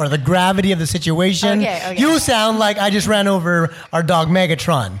scenario or the gravity of the situation. Okay. You sound like I just ran over our dog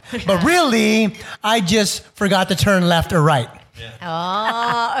Megatron. But really, I just forgot to turn left or right.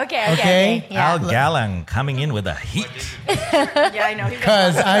 Oh, okay. Okay. Yeah. Al Galang coming in with the heat. Yeah, I know.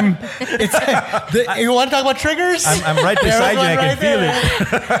 Because you want to talk about triggers? I'm right There beside was you. I one can right feel there.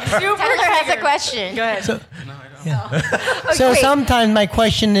 it. Tyler has a question. Go ahead. So wait. sometimes my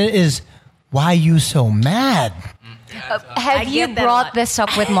question is, why you so mad? Have you get that a brought lot. this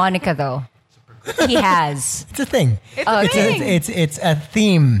up with Monica though? He has. It's a thing. thing. It's a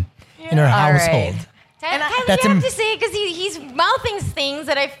theme in our All household. right. Tyler, That's you have im- to say because he's mouthing things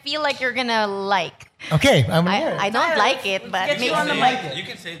that I feel like you're gonna like. Okay, I'm gonna hear it. I don't like it, but get you on the maybe- mic. You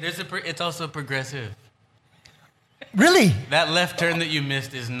can say it's also progressive. Really? That left turn that you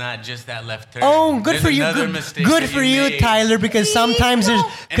missed is not just that left turn. Oh, good There's for you. another Good, mistake good that for you, made. Tyler. Because sometimes there's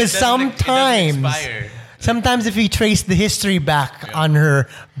And because it doesn't sometimes expire. if you trace the history back on her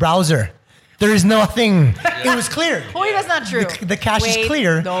browser, there is nothing. It was clear. Wait, that's not true. The cache is Wait,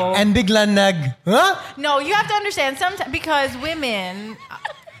 clear, no. and bigla huh? No, you have to understand sometimes because women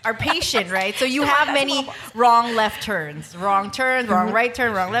are patient, right? So you have many wrong left turns, wrong right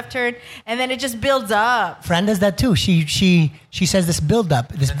turn, wrong left turn, and then it just builds up. Fran does that too. She says this build up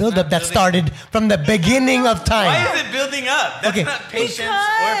that building- started from the beginning of time. Why is it building up? That's Okay. not patience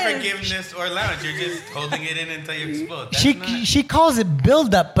Because- or forgiveness or allowance. You're just holding it in until you explode. That's She calls it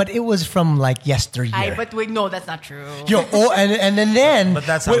build up, but it was from like yesteryear. But wait, no, that's not true. And then But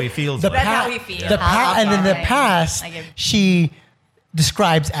that's how he feels, The though. That's how he feels. and then the Okay. past, I get- she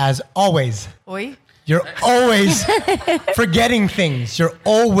describes as always. Oi? You're always forgetting things. You're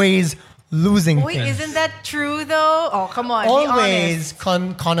always losing Wait, things. isn't that true though? Oh, come on. Be Always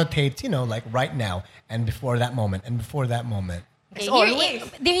honest. connotates, like right now and before that moment and before that moment. Okay, always.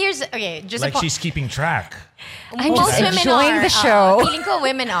 here's okay. Just Like she's keeping track. I'm most just women enjoying are, the show. feeling cool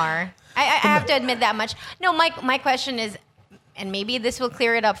women are. I have to admit that much. No, my question is, and maybe this will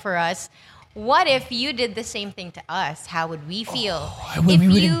clear it up for us. What if you did the same thing to us? How would we feel? We If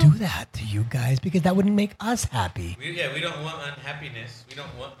wouldn't do that to you guys because that wouldn't make us happy. we don't want unhappiness.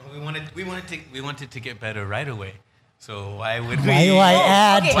 We want it to get better right away. So why would we? Why do I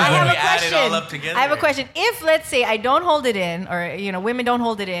add Okay, to I Why have would a we add it all question. up together? I have a question. If let's say I don't hold it in, or women don't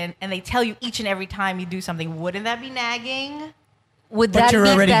hold it in, and they tell you each and every time you do something, wouldn't that be nagging? Would But that you're be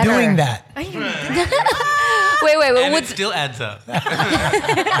already better? doing that. Wait. And Would it still adds up.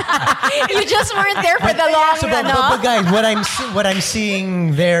 You just weren't there for the long So, run, but huh? guys, what I'm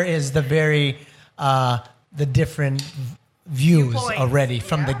seeing there is the very the different views Viewpoints. already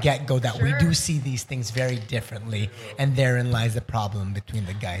from the get-go that we do see these things very differently, and therein lies the problem between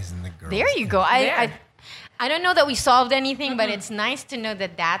the guys and the girls. There you go. I don't know that we solved anything, but it's nice to know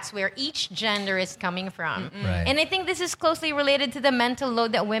that that's where each gender is coming from. Right. And I think this is closely related to the mental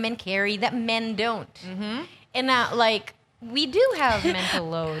load that women carry that men don't. And we do have mental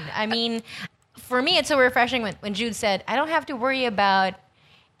load. I mean, for me, it's so refreshing when Jude said, I don't have to worry about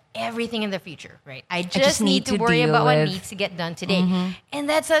everything in the future, right? I just need to worry deal about what with- needs to get done today. And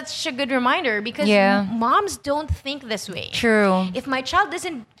that's such a good reminder because Yeah. moms don't think this way. True. If my child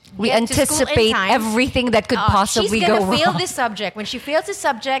doesn't We get to school in anticipate time, everything that could possibly she's go gonna fail wrong. this subject. When she fails this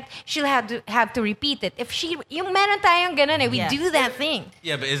subject, she'll have to repeat it. If yung meron tayong ganun we Yes. do that thing.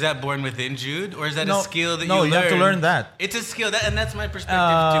 Yeah, but is that born within Jude, or is that No, a skill that no, you you have to learn that. It's a skill, and that's my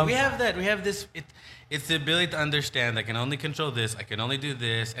perspective too. We have that. We have this. It's the ability to understand. I can only control this. I can only do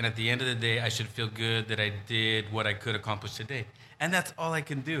this, and at the end of the day, I should feel good that I did what I could accomplish today, and that's all I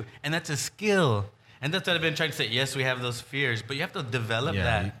can do. And that's a skill, and that's what I've been trying to say. Yes, we have those fears, but you have to develop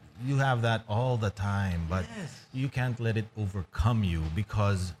that. You have that all the time, but you can't let it overcome you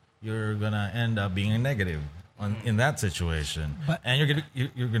because you're gonna end up being a negative in that situation, and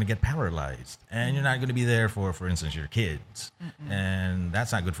you're gonna get paralyzed, and you're not gonna be there for instance, your kids, and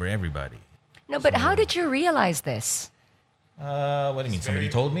that's not good for everybody. No, but how did you realize this? What do you mean? Somebody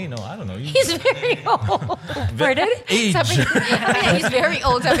told me? No, I don't know. He's very old. Pardon? Age. He's very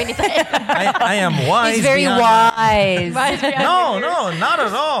old. I am wise. He's very beyond- wise. No, not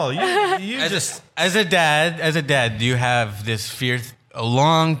at all. You just As a dad, do you have this fear, a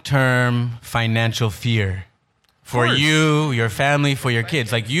long-term financial fear for course. you, your family, for your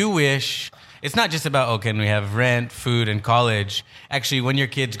kids? Like you wish, it's not just about, oh, can we have rent, food, and college? Actually, when your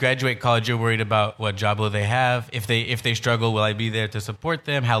kids graduate college, you're worried about what job will they have? If they struggle, will I be there to support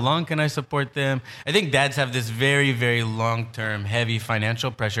them? How long can I support them? I think dads have this very, very long-term, heavy financial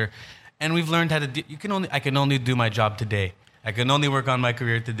pressure, and we've learned how to do. I can only do my job today. I can only work on my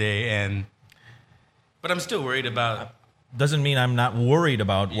career today, but I'm still worried about. doesn't mean I'm not worried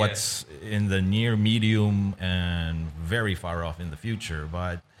about Yes. what's in the near, medium, and very far off in the future.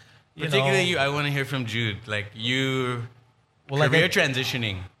 But Particularly you, I want to hear from Jude. Like you, career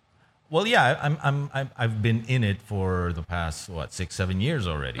transitioning. Well, yeah, I've been in it for the past 6-7 years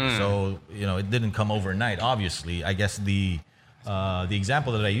already. So it didn't come overnight. Obviously, I guess the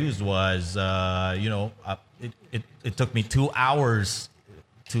example that I used was it took me 2 hours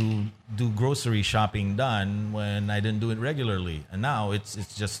to do grocery shopping done when I didn't do it regularly, and now it's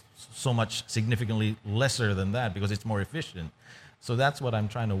just so much significantly lesser than that because it's more efficient. So that's what I'm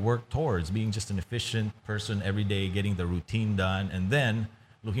trying to work towards, being just an efficient person every day, getting the routine done, and then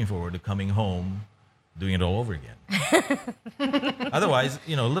looking forward to coming home, doing it all over again. Otherwise,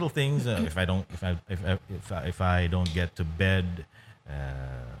 little things. If I don't get to bed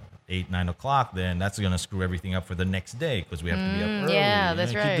 8-9 o'clock, then that's gonna screw everything up for the next day because we have to be up early. yeah,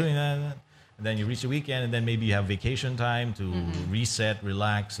 that's Keep right. doing that. And then you reach the weekend, and then maybe you have vacation time to reset,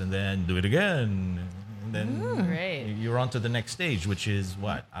 relax, and then do it again. And then Great. you're on to the next stage, which is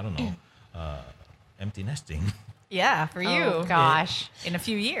what? I don't know. Empty nesting. Yeah, for you. Oh, gosh. In a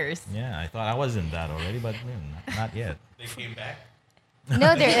few years. Yeah, I thought I was in that already, but not yet. They came back.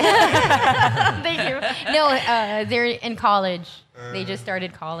 No, they're they're in college. They just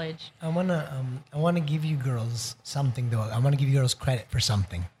started college. I wanna give you girls something though. I wanna give you girls credit for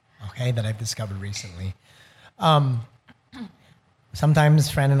something, okay, that I've discovered recently. Sometimes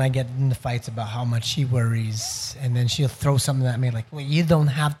Fran and I get into fights about how much she worries, and then she'll throw something at me like, "Well, you don't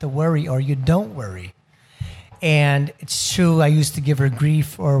have to worry, or you don't worry." And it's true. I used to give her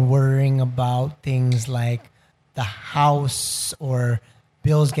grief or worrying about things like the house or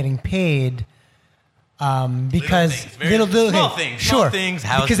bills getting paid. Because things, small things, sure,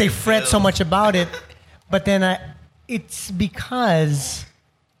 house because they bills. fret so much about it. But then it's because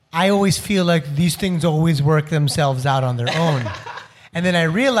I always feel like these things always work themselves out on their own. And then I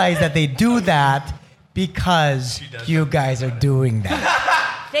realize that they do that because you guys are doing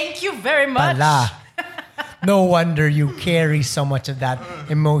that. Thank you very much. Bala. No wonder you carry so much of that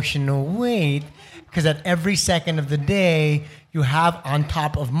emotional weight, because at every second of the day, you have on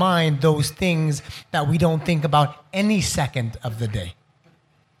top of mind those things that we don't think about any second of the day.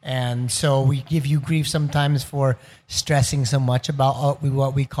 And so we give you grief sometimes for stressing so much about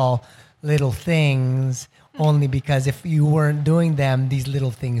what we call little things, only because if you weren't doing them, these little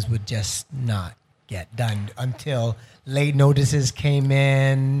things would just not get done until late notices came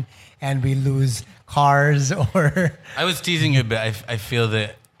in and we lose cars or... I was teasing you a bit. I feel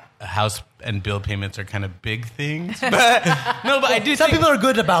that house and bill payments are kind of big things. But I do Some think... people are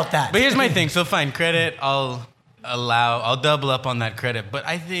good about that. But here's my thing. So fine, credit, I'll double up on that credit. But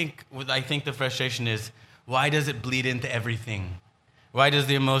I think the frustration is, why does it bleed into everything? Why does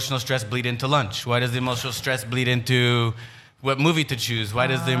the emotional stress bleed into lunch? Why does the emotional stress bleed into what movie to choose? Why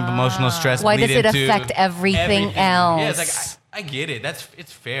does the emotional stress Why bleed does it into affect everything else? Yeah, it's like, I get it.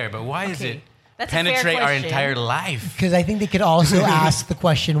 It's fair. But why does it That's a fair penetrate our question. entire life? Because I think they could also ask the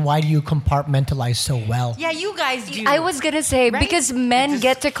question, why do you compartlize so well? Yeah, you guys do. I was gonna say, Right? because men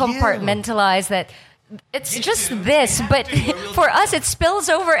get to compartmentalize that it's just this, but for us it spills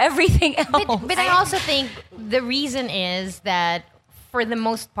over everything else. But I also think the reason is that for the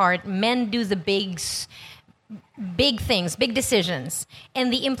most part, men do the big things, big decisions,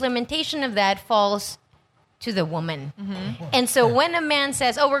 and the implementation of that falls to the woman. And so when a man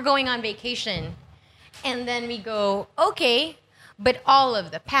says, "Oh, we're going on vacation," and then we go, "Okay," but all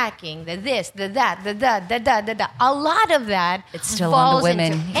of the packing, the this, the that, a lot of that It's still on the falls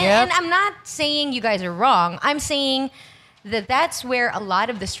women. into- Yep. and I'm not saying you guys are wrong. I'm saying that that's where a lot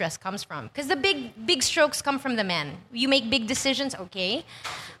of the stress comes from, because the big strokes come from the men. You make big decisions, okay,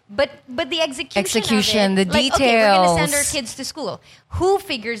 but the execution Execution, of it, the like, okay, we're going to send our details. kids to school. Who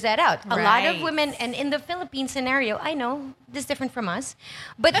figures that out? A lot Right. of women, and in the Philippine scenario, I know this is different from us,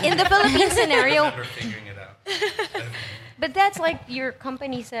 but in the Philippine scenario, Never figuring it out. but that's like your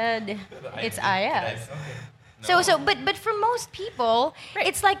company said, it's IF. But for most people,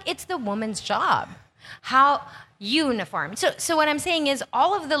 it's like it's the woman's job. How uniform. So what I'm saying is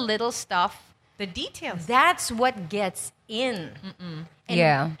all of the little stuff, the details. That's what gets in.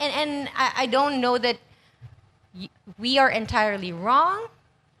 Yeah. And I don't know that we are entirely wrong,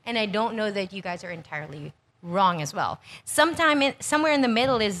 and I don't know that you guys are entirely wrong as well. Somewhere in the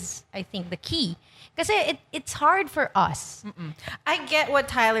middle is, I think, the key. Because it's hard for us. I get what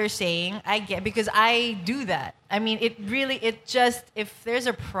Tyler's saying. I get, because I do that. I mean, it just, if there's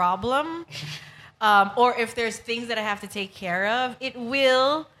a problem, or if there's things that I have to take care of, it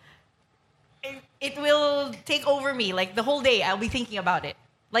will take over me. Like the whole day, I'll be thinking about it.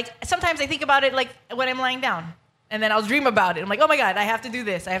 Like sometimes I think about it like when I'm lying down, and then I'll dream about it. I'm like, oh my God, I have to do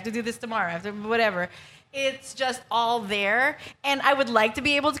this. I have to do this tomorrow. I have to whatever. It's just all there, and I would like to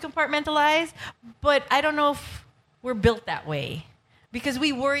be able to compartmentalize, but I don't know if we're built that way because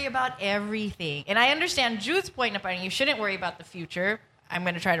we worry about everything. And I understand Jude's point about you shouldn't worry about the future. I'm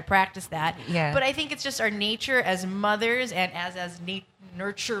going to try to practice that. Yeah. But I think it's just our nature as mothers and as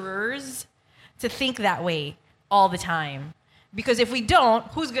nurturers to think that way all the time. Because if we don't,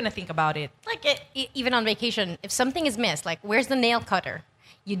 who's going to think about it? Like even on vacation, if something is missed, like where's the nail cutter?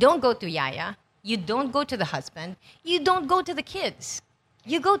 You don't go to Yaya. You don't go to the husband. You don't go to the kids.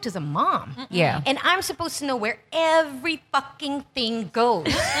 You go to the mom. Yeah. And I'm supposed to know where every fucking thing goes.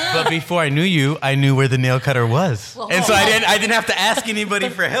 But before I knew you, I knew where the nail cutter was. And so I didn't have to ask anybody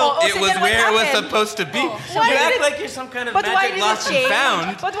for help. Oh, it so was then what where it was happened? supposed to be. Why You did act it- like you're some kind of But why magic did it lost and change?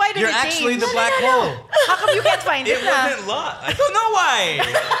 found. But why did You're it actually change? the black hole. How come you can't find it? It wasn't lost. I don't know why.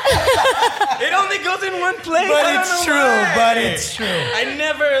 It only goes in one place. But I don't it's know true. why. But it's true. I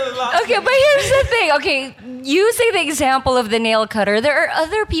never lost. Okay, but here's the thing. Okay, using the example of the nail cutter, there are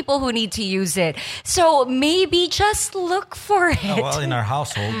other people who need to use it. So maybe just look for it. Oh, well, in our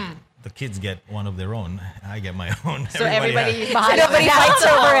household, the kids get one of their own. I get my own. So everybody has- So nobody fights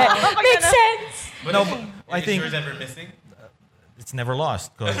over it. Makes sense. But No, is but it- I is think- yours ever missing? it's never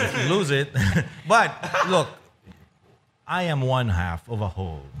lost because if you lose it. But look, I am one half of a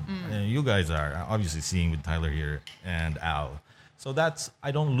whole. And you guys are obviously seeing with Tyler here and Al. So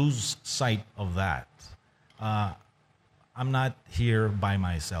I don't lose sight of that. I'm not here by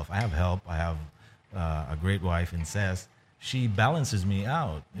myself. I have help. I have a great wife in Cess. She balances me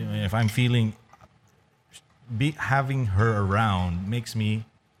out. You know, if I'm feeling, having her around makes me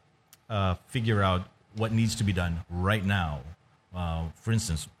figure out what needs to be done right now. For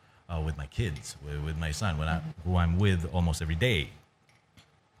instance, with my kids, with my son, who I'm with almost every day,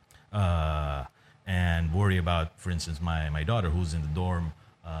 and worry about, for instance, my daughter who's in the dorm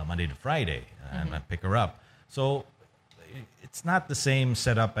Monday to Friday, and I pick her up. So it's not the same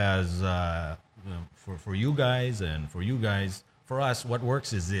setup as for you guys and for you guys. For us, what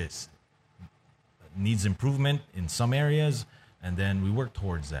works is this: needs improvement in some areas, and then we work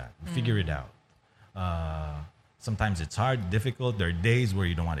towards that. We figure it out. Sometimes it's hard, difficult. There are days where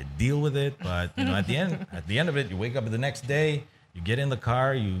you don't want to deal with it, but at the end of it, you wake up the next day, you get in the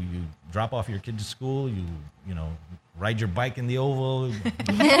car, you drop off your kid to school, you ride your bike in the oval,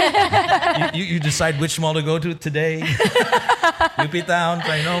 you decide which mall to go to today, UP Town,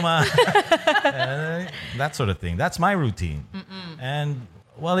 Trinoma, that sort of thing. That's my routine, and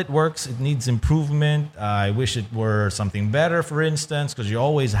well, it works. It needs improvement. I wish it were something better, for instance, because you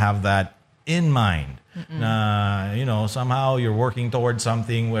always have that in mind. Somehow you're working towards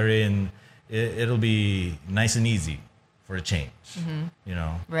something wherein it'll be nice and easy for a change.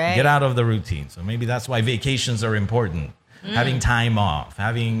 Right. Get out of the routine. So maybe that's why vacations are important. Having time off,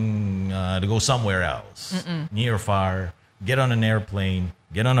 having to go somewhere else, near or far, get on an airplane,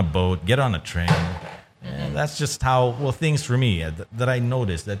 get on a boat, get on a train. And that's just how, things for me that I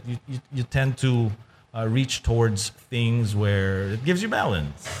noticed that you tend to reach towards things where it gives you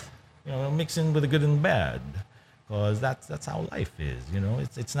balance. Mixing with the good and the bad, because that's how life is.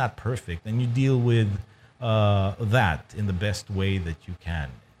 It's not perfect, and you deal with that in the best way that you can,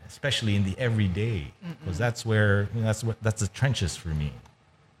 especially in the everyday, because that's where that's the trenches for me.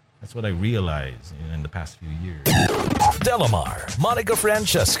 That's what I realized in the past few years. Delamar, Monica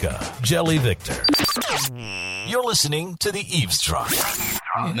Francesca, Jelly Victor. You're listening to The Eavesdrop.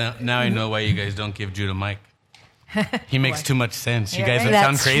 Now I know why you guys don't give Jude a mic. He makes too much sense. You guys That's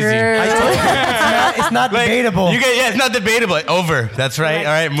sound crazy. true. I told you, it's not debatable. It's not debatable. Over. That's right.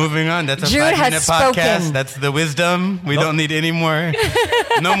 All right, moving on. That's a Jude 5-minute has podcast. spoken. That's the wisdom. We don't need any more.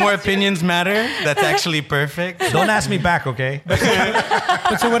 No more opinions matter. That's actually perfect. Don't ask me back, okay? But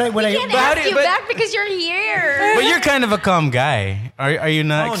so what I Can't ask you back because you're here. But you're kind of a calm guy. Are you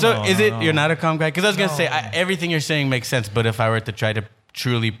not? Oh, so no, is no, it no. you're not a calm guy? Because I was going to say, everything you're saying makes sense. But if I were to try to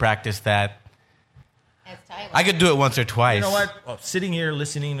truly practice that, I could do it once or twice. You know what? Sitting here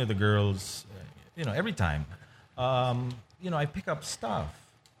listening to the girls, every time, I pick up stuff.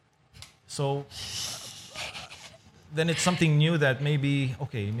 So then it's something new that maybe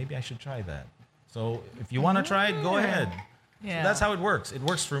I should try that. So if you want to try it, go ahead. Yeah. So that's how it works. It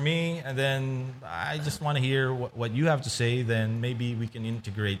works for me, and then I just want to hear what you have to say. Then maybe we can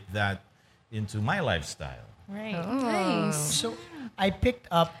integrate that into my lifestyle. Right. Nice. So I picked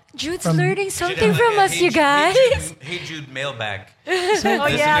up. Jude's from- learning something from us, you guys. Hey Jude mailbag. Oh yeah,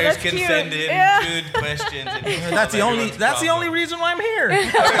 Listeners that's can cute. send in Yeah. Jude questions. And That's the only reason why I'm here.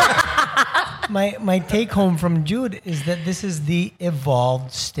 My take home from Jude is that this is the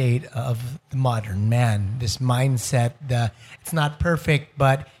evolved state of the modern man. This mindset that it's not perfect,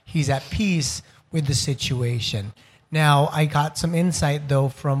 but he's at peace with the situation. Now, I got some insight though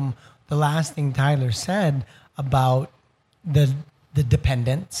from the last thing Tyler said about the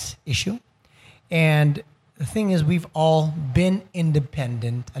dependence issue. And the thing is, we've all been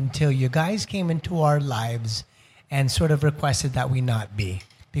independent until you guys came into our lives and sort of requested that we not be,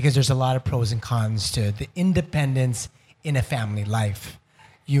 because there's a lot of pros and cons to the independence in a family life.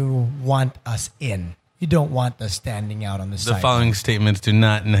 You want us in. You don't want us standing out on the side. The following statements do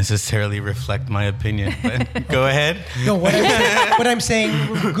not necessarily reflect my opinion, but go ahead. No, what I'm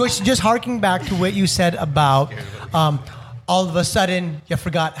saying, just harking back to what you said about all of a sudden you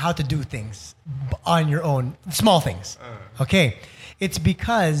forgot how to do things on your own, small things. Okay, it's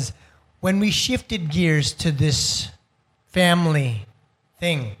because when we shifted gears to this family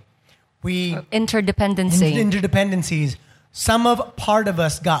thing, we interdependencies. Some part of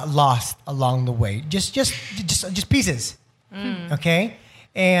us got lost along the way, just pieces. Okay,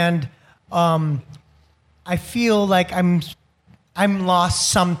 and I feel like I'm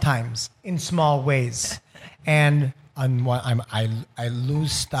lost sometimes in small ways, and I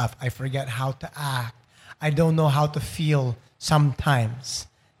lose stuff. I forget how to act. I don't know how to feel sometimes.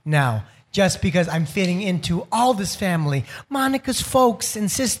 Now, just because I'm fitting into all this family, Monica's folks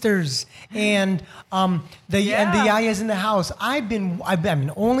and sisters, and the yayas in the house. I'm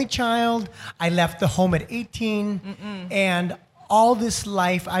an only child. I left the home at 18, and all this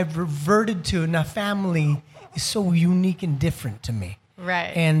life I've reverted to. Now, family is so unique and different to me.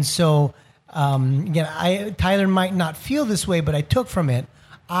 Right. And so, Tyler might not feel this way, but I took from it,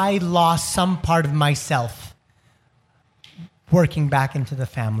 I lost some part of myself working back into the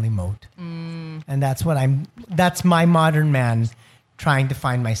family mode. And that's my modern man trying to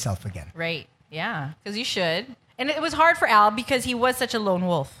find myself again. Right. Yeah. Because you should. And it was hard for Al because he was such a lone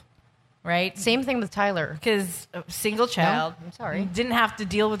wolf. Right? Same thing with Tyler. Because a single child. I'm sorry. Didn't have to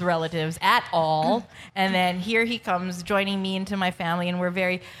deal with relatives at all. And then here he comes joining me into my family, and we're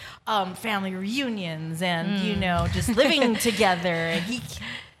very family reunions and, just living together. And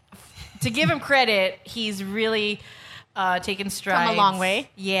to give him credit, he's really taken strides. Come a long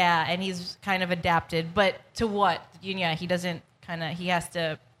way. Yeah, and he's kind of adapted. But to what? He doesn't he has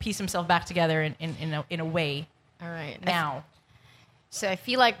to piece himself back together in a way. All right. Now. So I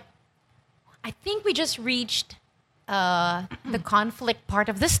feel like I think we just reached the conflict part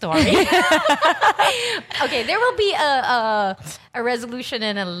of the story. Okay, there will be a resolution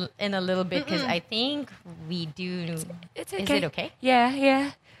in a little bit because I think we do. It's okay. Is it okay? Yeah.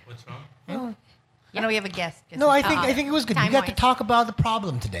 What's wrong? We have a guest. No, I think it was good. We got to Time-wise. talk about the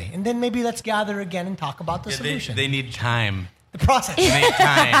problem today, and then maybe let's gather again and talk about the solution. They need time. the process. They need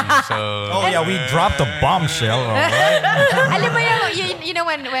time. So. Oh yeah, we dropped a bombshell. All right. Alam mo you know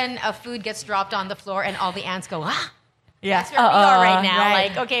when a food gets dropped on the floor and all the ants go, ah? Yeah. That's where we are right now.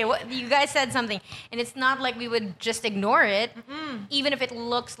 right. Like, okay, you guys said something, and it's not like we would just ignore it, even if it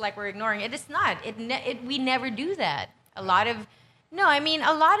looks like we're ignoring it. It's not. We never do that. A lot of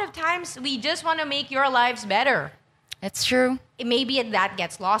times we just want to make your lives better. That's true. Maybe that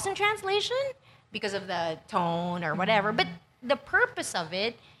gets lost in translation because of the tone or whatever, but the purpose of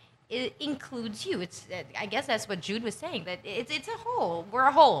it includes you. It's I guess that's what Jude was saying, that it's a whole. We're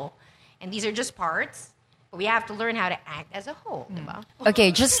a whole, and these are just parts. We have to learn how to act as a whole, diba?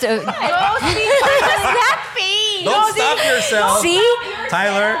 Okay, just Just that face. Don't stop yourself. see,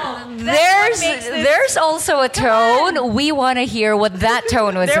 Tyler. there's also a tone. We want to hear what that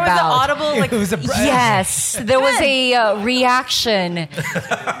tone was There was an about. audible, like, It was a Yes, there was a reaction.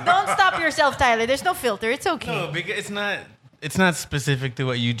 don't stop yourself, Tyler. There's no filter. It's okay. No, because it's not specific to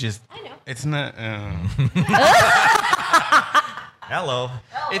what you just. I know. It's not. Hello.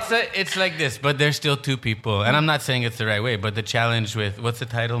 It's like this, but there's still two people, and I'm not saying it's the right way. But the challenge with what's the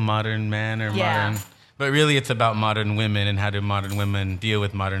title, Modern Man or Yeah. Modern? But really, it's about modern women and how do modern women deal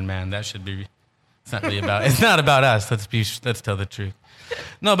with modern man. That should be. It's not really about. It's not about us. Let's tell the truth.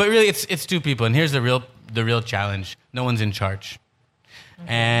 No, but really, it's two people, and here's the the real challenge. No one's in charge.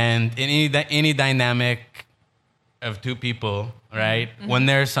 And in any dynamic of two people, right? When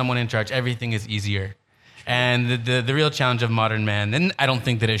there's someone in charge, everything is easier. And the real challenge of modern man, and I don't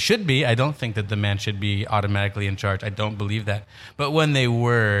think that it should be. I don't think that the man should be automatically in charge. I don't believe that. But when they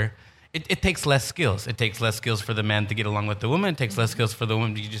were, it takes less skills. It takes less skills for the man to get along with the woman. It takes less skills for the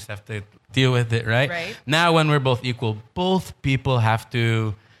woman. You just have to deal with it, right? Now, when we're both equal, both people have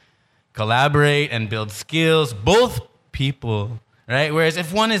to collaborate and build skills. Both people. Right? Whereas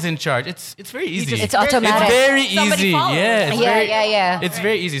if one is in charge, it's very easy. It's automatic. It's very easy. Yeah. It's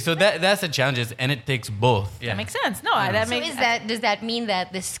very easy. So that's the challenge, and it takes both. That makes sense. No, that makes sense. Does that mean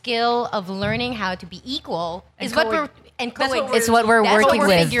that the skill of learning how to be equal is what we're it's what we're working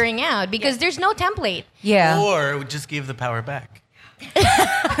with, figuring out? Because there's no template. Yeah. Or we just give the power back.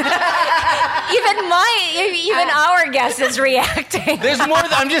 Even our guest is reacting. There's more.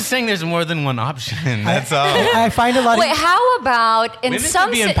 I'm just saying, there's more than one option. That's all. I find a lot. Wait, how about in women some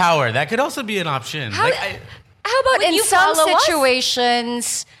could be in power? That could also be an option. How about When in you some follow us?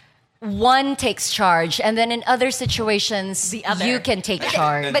 situations, one takes charge, and then in other situations, The other. you can take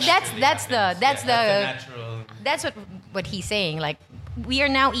charge. But that's natural. that's what he's saying. Like, we are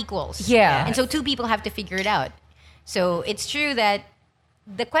now equals. Yeah. And so two people have to figure it out. So it's true that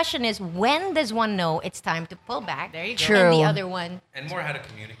the question is, when does one know it's time to pull back? There you go. True. And the other one And more how to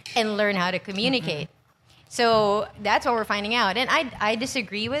communicate. and learn how to communicate. So that's what we're finding out. And I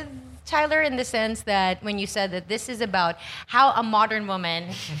disagree with Tyler in the sense that when you said that this is about how a modern woman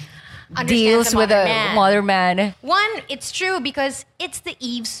Deals understands a with modern a man. modern man. One, it's true because it's the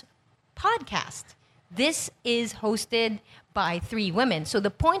Eve's podcast. This is hosted by three women. So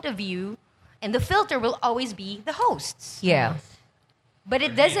the point of view and the filter will always be the hosts. Yeah. But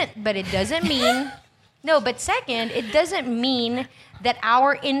it doesn't mean no, but second, it doesn't mean that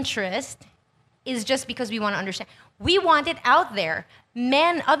our interest is just because we want to understand. We want it out there.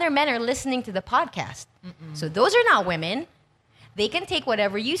 Other men are listening to the podcast. So those are not women. They can take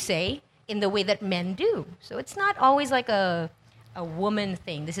whatever you say in the way that men do. So it's not always like a woman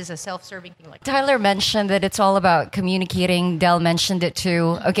thing. This is a self-serving thing. Like Tyler mentioned that it's all about communicating. Del mentioned it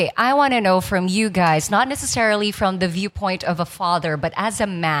too. Okay, I want to know from you guys, not necessarily from the viewpoint of a father, but as a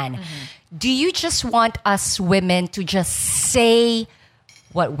man, do you just want us women to just say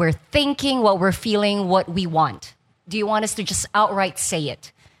what we're thinking, what we're feeling, what we want? Do you want us to just outright say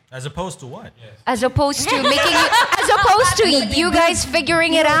it? As opposed to what? As opposed to you guys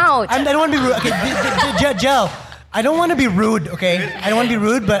figuring it out. I don't want to be rude. Okay, Jel, I don't want to be rude, okay? I don't want to be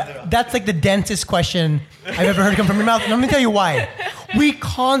rude, but that's like the densest question I've ever heard come from your mouth. And let me tell you why. We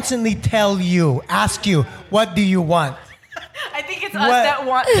constantly ask you, what do you want? I think it's us that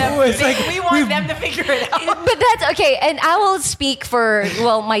want them. We want them to figure it out. But that's okay. And I will speak for,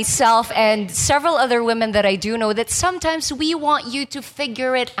 myself and several other women that I do know that sometimes we want you to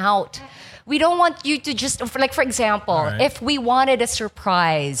figure it out. We don't want you to just, like, for example, if we wanted a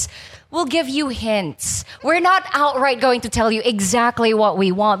surprise, we'll give you hints. We're not outright going to tell you exactly what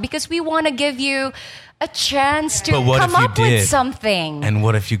we want because we want to give you a chance to come up with something. And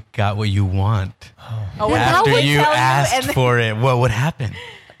what if you got what you want? After you asked for it, what would happen?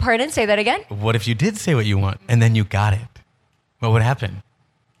 Pardon? Say that again? What if you did say what you want and then you got it? What would happen?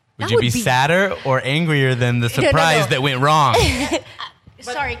 Would you be sadder or angrier than the surprise that went wrong?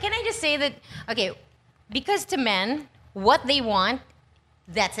 Sorry, can I just say that, okay, because to men, what they want,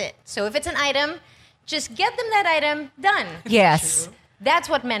 that's it. So if it's an item, just get them that item, done. Yes. That's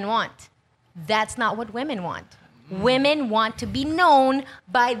what men want. That's not what women want. Women want to be known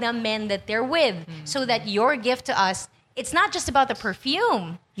by the men that they're with so that your gift to us, it's not just about the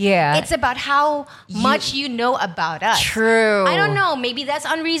perfume. Yeah. It's about how much you know about us. True. I don't know. Maybe that's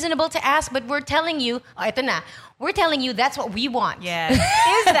unreasonable to ask, but we're telling you, we're telling you that's what we want. Yeah. Is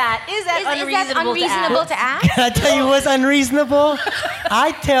that unreasonable to ask? Can I tell you what's unreasonable?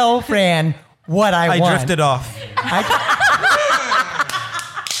 I tell Fran what I want. I drifted off.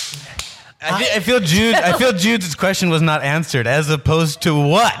 I feel Jude's question was not answered, as opposed to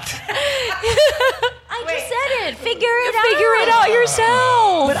what? I just said it. Figure it out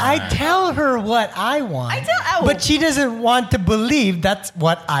yourself. But I tell her what I want. But she doesn't want to believe that's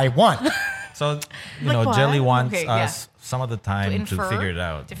what I want. So, what? Jelly wants Okay, us some of the time to infer, figure it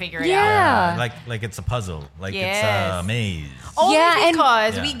out. To figure it out. Yeah. Like it's a puzzle. Like Yes. it's a maze. Only Yeah,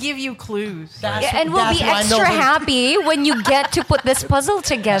 because and- we give you clues. And we'll be That's why extra nobody- happy when you get to put this puzzle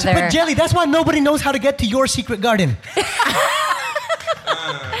together. But Jelly, that's why nobody knows how to get to your secret garden.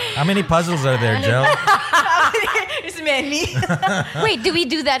 How many puzzles are there, Jel? It's many. Wait, do we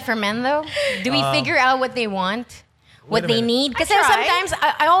do that for men though? Do we figure out what they want? what they need. Because try. sometimes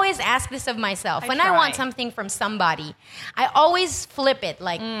I always ask this of myself. When I want try. something from somebody, I always flip it.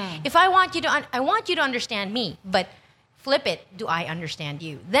 Like, if I want you to, I want you to understand me, but flip it. Do I understand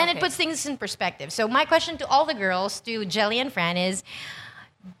you? Then it puts things in perspective. So my question to all the girls, to Jelly and Fran, is: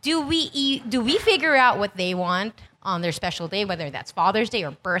 do we figure out what they want on their special day, whether that's Father's Day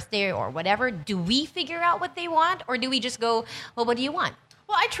or birthday or whatever? Do we figure out what they want, or do we just go, well, what do you want?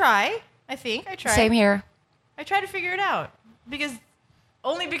 Well, I try. I think I try. Same here. I try to figure it out because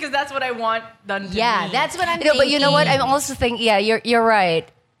that's what I want done to me. Yeah, that's what I'm No, thinking. but you know what? I'm also thinking, yeah, you're right.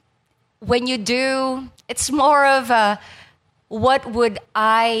 When you do, it's more of a, what would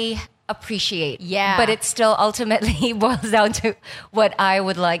I appreciate? Yeah. But it still ultimately boils down to what I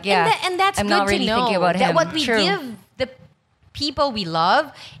would like. Yeah. And that's I'm good not really to know thinking about that him. what we True. give the people we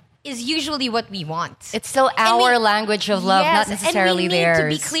love is usually what we want. It's still our language of love, Yes, not necessarily and we need theirs. to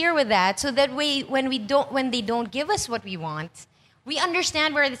be clear with that, so that way when they don't give us what we want, we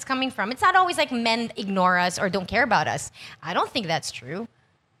understand where it's coming from. It's not always like men ignore us or don't care about us. I don't think that's true,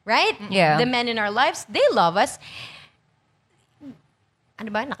 right? Yeah. The men in our lives, they love us. Ano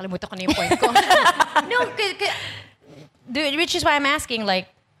ba? Nakalimutan ko na yung point ko. No, which is why I'm asking, like,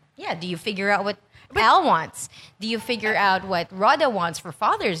 yeah, do you figure out what Al wants? Do you figure out what Rhoda wants for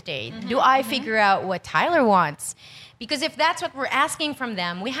Father's Day? Do I figure out what Tyler wants? Because if that's what we're asking from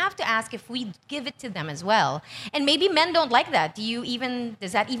them, we have to ask if we give it to them as well. And maybe men don't like that.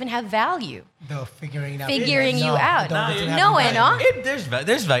 Does that even have value? The figuring it out. Figuring you out. doesn't have No, value. no.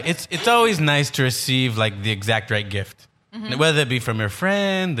 There's value. It's always nice to receive like the exact right gift. Whether it be from your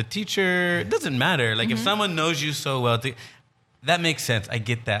friend, the teacher, it doesn't matter. Like if someone knows you so well, that makes sense. I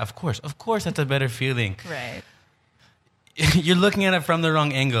get that. Of course, that's a better feeling. Right. You're looking at it from the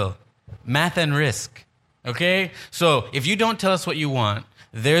wrong angle. Math and risk. Okay? So if you don't tell us what you want,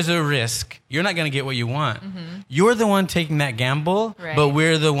 there's a risk. You're not going to get what you want. You're the one taking that gamble, Right. but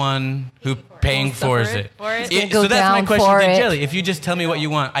we're the one who paying for suffer it. for it. Go So that's my down question for to it. Jelly. If you just tell me what you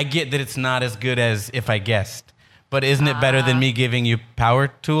want, I get that it's not as good as if I guessed. But isn't it better than me giving you power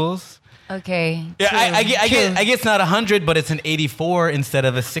tools? Okay. Yeah, true, I get true. it's not 100, but it's an 84 instead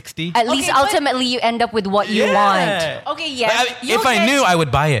of a 60. At least Okay, but- ultimately you end up with what you want. Okay, yes. But if I knew, I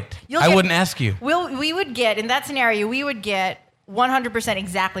would buy it. You'll I get- wouldn't ask you. We would get, in that scenario, we would get 100%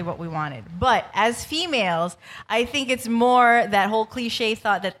 exactly what we wanted. But as females, I think it's more that whole cliche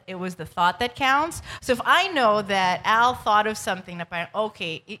thought that it was the thought that counts. So if I know that Al thought of something that,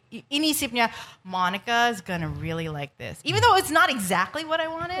 okay, inisip niya, Monica is going to really like this. Even though it's not exactly what I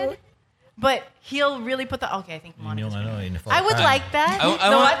wanted, but he'll really put I think Monica's I would like that.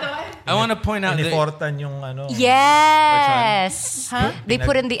 I want to point out that Inifortan yung ano. Yes. Huh? They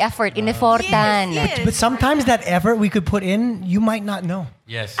put in the effort, inifortan. Yes. But sometimes that effort we could put in, you might not know.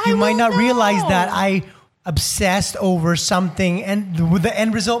 yes. You might not will realize know. that I obsessed over something, and the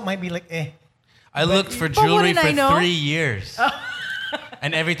end result might be like, eh. I looked for But jewelry wouldn't for I know? 3 years.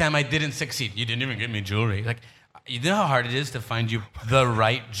 And every time I didn't succeed, you didn't even get me jewelry. Like, you know how hard it is to find you the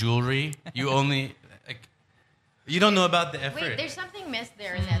right jewelry? You only, like, you don't know about the effort. Wait, there's something missed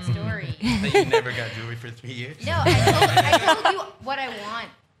there in that story. That you never got jewelry for 3 years? No, I told you what I want.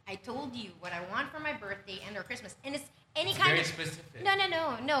 I told you what I want for my birthday and or Christmas. And it's any kind very of specific.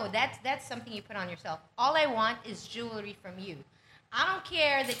 No. That's something you put on yourself. All I want is jewelry from you. I don't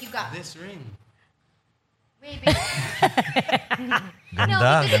care that you got This ring. Wait. No,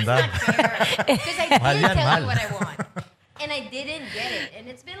 Ganda, because it's ganda. not fair. Because I Mahal did yan, tell mahal. you what I want. And I didn't get it. And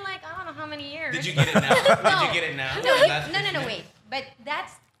it's been like, I don't know how many years. Did you get it now? Did you get it now? No, wait. But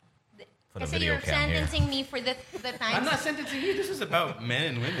that's... For the Kasi video you're cam here. sentencing me for the times... I'm not sentencing you. This is about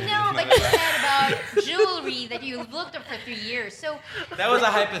men and women. No, but you said about jewelry that you looked up for 3 years. So That was a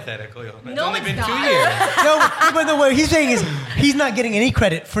hypothetical. It's No, only it's been not. 2 years. No, but what he's saying is he's not getting any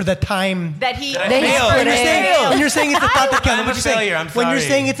credit for the time. That he... That I They failed. put When you're saying it's a thought that counts, I'm what a you're saying- failure, I'm when you're sorry.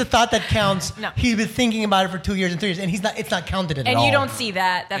 saying it's a thought that counts, No. he's been thinking about it for 2 years and 3 years, and it's not counted at And all. you don't see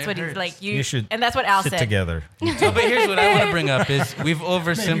that. That's It what he's hurts. like. You should And that's what Al sit said. together. No, but here's what I want to bring up is we've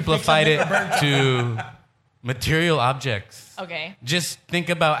oversimplified it to material objects. Okay. Just think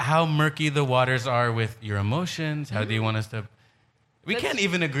about how murky the waters are with your emotions. How do you want us to... We can't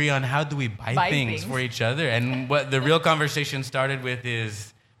even agree on how do we buy things for each other. And what the real conversation started with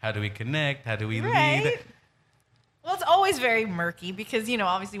is how do we connect? How do we Right. lead? Well, it's always very murky because,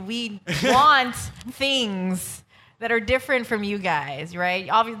 obviously we want things that are different from you guys, right?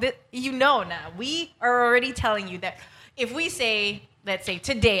 Obviously, now. We are already telling you that if we say, let's say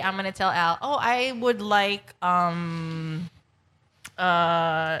today, I'm going to tell Al, I would like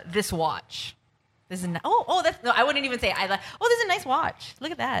this watch. This is I wouldn't even say I like. Oh, this is a nice watch.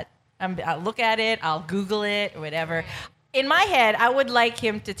 Look at that. I'll look at it. I'll Google it or whatever. In my head, I would like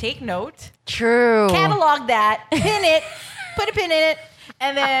him to take note, True. catalog that, pin it, put a pin in it,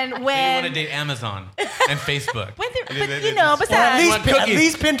 and then You when want to date Amazon and Facebook. but Or besides, at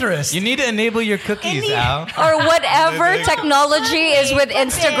least Pinterest. You need to enable your cookies, Al. Or whatever technology is with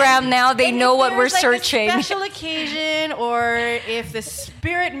Instagram now, they and know if what we're there's, like, a searching. special occasion, or if the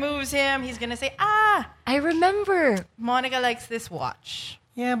spirit moves him, he's gonna say, I remember. Monica likes this watch.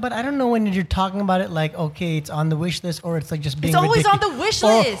 Yeah, but I don't know when you're talking about it like, okay, it's on the wish list, or it's like just being It's always on ridiculous. the wish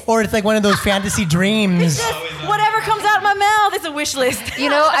Or- list. Or it's like one of those fantasy dreams. Whatever comes out of my mouth is a wish list. You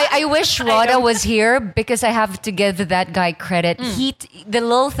know, I wish Rhoda was here because I have to give that guy credit. The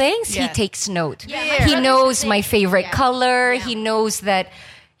little things, Yeah. he takes note. Yeah, my He brother's knows the my same. favorite Yeah. color. Yeah. He knows that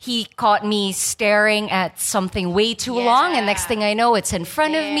he caught me staring at something way too long, and next thing I know, it's in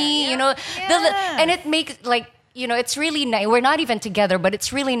front of me. You know, and it makes like. You know, it's really nice. We're not even together, but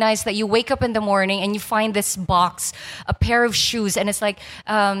it's really nice that you wake up in the morning and you find this box, a pair of shoes, and it's like,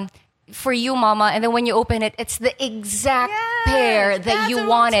 for you, Mama. And then when you open it, it's the exact pair that that's you what I'm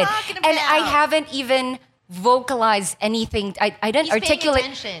wanted. talking And I about. haven't even vocalized anything. I didn't He's paying articulate.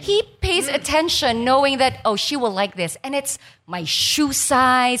 attention. He pays attention, knowing that, oh, she will like this. And it's my shoe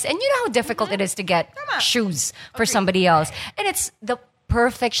size. And you know how difficult it is to get shoes for somebody else. And it's the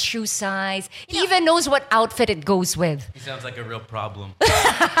perfect shoe size. He even knows what outfit it goes with. He sounds like a real problem.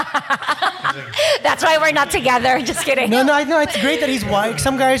 That's why we're not together. Just kidding. No, it's great that he's wired.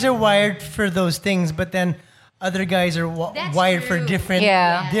 Some guys are wired for those things, but then other guys are That's wired for true. different,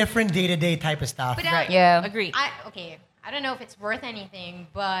 Yeah. different day-to-day type of stuff. But Yeah. Agree. I don't know if it's worth anything,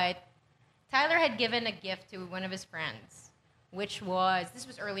 but Tyler had given a gift to one of his friends, which was, this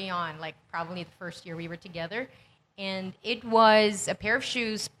was early on, like probably the first year we were together, and it was a pair of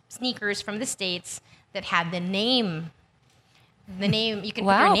shoes, sneakers from the States that had the name. The name, you can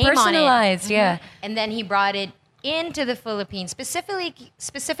put your Wow, name on it. personalized, yeah. And then he brought it into the Philippines,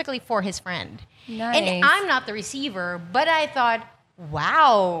 specifically for his friend. Nice. And I'm not the receiver, but I thought,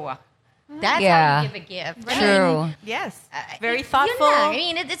 wow, that's Yeah. how you give a gift. I mean, True. Yes. it- Very yun thoughtful. lang. I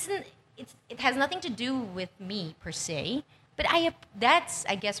mean, it has nothing to do with me per se, but that's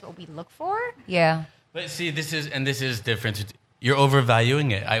I guess what we look for. Yeah. But see, this is different. You're overvaluing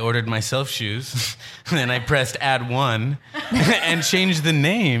it. I ordered myself shoes, and then I pressed add one and changed the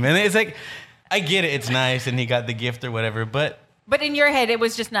name. And it's like, I get it, it's nice, and he got the gift or whatever, but But in your head, it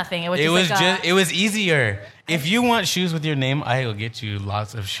was just nothing. It was it was easier. If you want shoes with your name, I will get you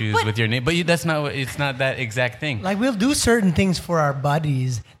lots of shoes with your name. But it's not that exact thing. Like we'll do certain things for our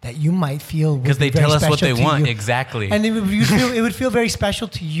buddies that you might feel Because they tell us what they want, exactly. and it would feel very special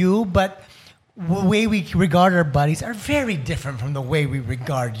to you, but the way we regard our buddies are very different from the way we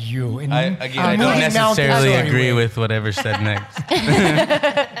regard you. And I don't necessarily agree with whatever's said next.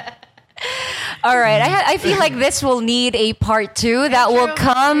 All right. I feel like this will need a part 2 that will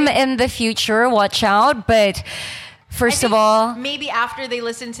come in the future. Watch out. But first of all, maybe after they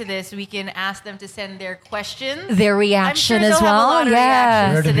listen to this, we can ask them to send their questions. their reaction I'm sure as they'll have a well. lot of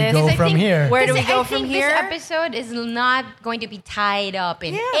Yeah. reactions Where do to we this. go I from think- here? Where do we Because go I from think here? this episode is not going to be tied up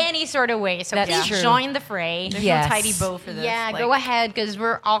in any sort of way. So That's please true. join the fray. There's Yes. no tidy bow for this. Yeah, Like, go ahead because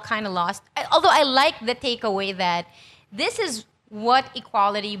we're all kind of lost. Although I like the takeaway that this is what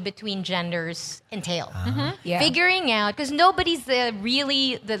equality between genders entail. Yeah. Figuring out, because nobody's the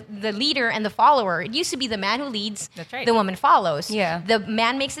leader and the follower. It used to be the man who leads, That's right. the woman follows. Yeah. The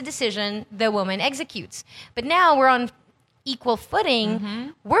man makes a decision, the woman executes. But now we're on equal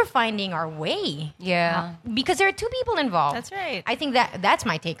footing. We're finding our way. Yeah. Because there are two people involved. That's right. I think that's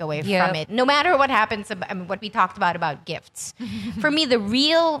my takeaway Yeah. from it. No matter what happens, what we talked about gifts. For me, the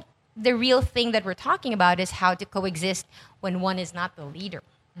real thing that we're talking about is how to coexist when one is not the leader.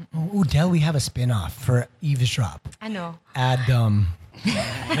 Ooh, Del, we have a spin-off for Eavesdrop. I know. Add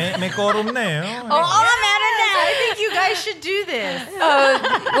May quorum na eh. I think you guys should do this.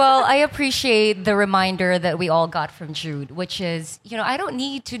 Well, I appreciate the reminder that we all got from Jude, which is, I don't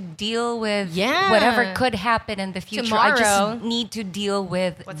need to deal with Yeah. whatever could happen in the future. I Tomorrow. just need to deal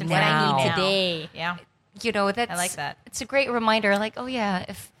with What's in What front of I me need now. today. Yeah. That's, I like that. It's a great reminder. Like, oh yeah,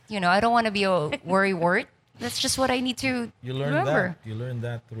 if I don't want to be a worrywart. That's just what I need to You learn remember. that. You learn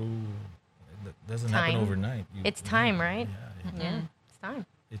that through. It doesn't Time. happen overnight. It's time, right? Yeah, Yeah, it's time.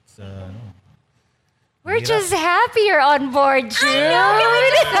 it's We're just happy you're on board, Jude.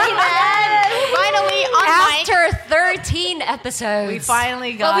 Finally, on mic. After 13 episodes. We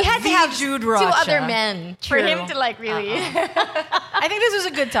finally got Well, we had to the have Jude two Rocha. other men for True. him to really. I think this was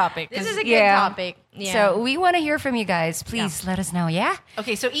a good topic. This 'cause- is a good Yeah. topic. Yeah. So we want to hear from you guys. Please let us know, yeah?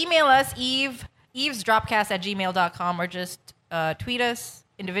 Okay, so email us, eavesdropcast@gmail.com, or just tweet us,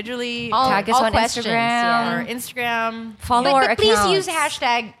 individually. Tag us on questions, Instagram. Or Instagram. Follow But our please accounts. use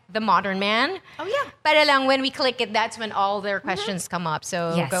hashtag the modern man. Oh, yeah. Para lang when we click it, that's when all their questions come up.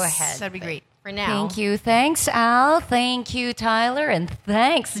 So Yes. go ahead. That'd be great. For now. Thank you. Thanks, Al. Thank you, Tyler. And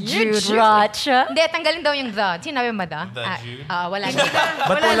thanks, Jude Jude. Rocha. Hindi, tanggalin daw yung the. Sinabi mo the? The Jude? Wala na.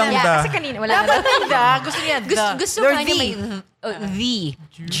 Ba't walang Yeah, the? kasi kanina, wala na. Dapat hindi. Gusto niya the. Gusto Or nga niya the. may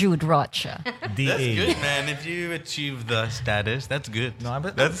the Jude Rocha. That's DA. good, man. If you achieve the status, that's good. No,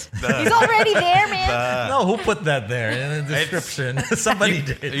 but That's He's already there, man. No, who put that there in the description? Somebody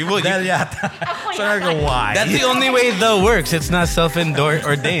did. you will- Del yata. So I go, why? That's the only way the works. It's not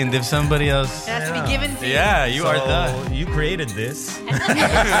self-ordained. If somebody else, It has to be given to you. yeah, you are the. You created this.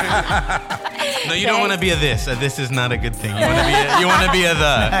 No, you don't want to be a this. A this is not a good thing. You want to be a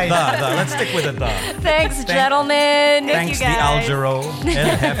the. The. Let's stick with the the. Thanks, gentlemen. Thanks, the guys. Aljero,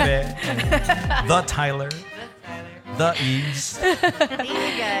 El Jefe, the Tyler, the Eves. Thank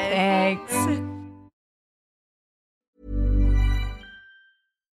you, guys. Thanks.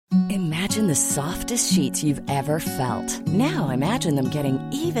 Imagine the softest sheets you've ever felt. Now imagine them getting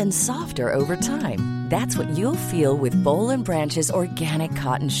even softer over time. That's what you'll feel with Bowl & Branch's organic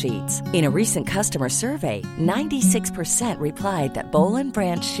cotton sheets. In a recent customer survey, 96% replied that Bowl &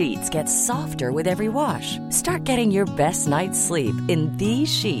 Branch sheets get softer with every wash. Start getting your best night's sleep in these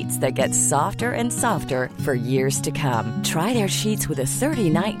sheets that get softer and softer for years to come. Try their sheets with a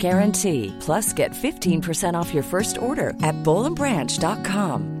 30-night guarantee. Plus, get 15% off your first order at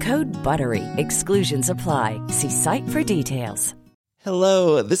bowlandbranch.com. Code BUTTERY. Exclusions apply. See site for details.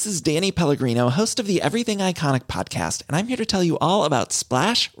 Hello, this is Danny Pellegrino, host of the Everything Iconic podcast, and I'm here to tell you all about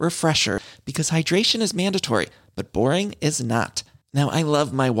Splash Refresher, because hydration is mandatory, but boring is not. Now, I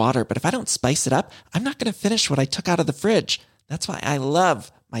love my water, but if I don't spice it up, I'm not going to finish what I took out of the fridge. That's why I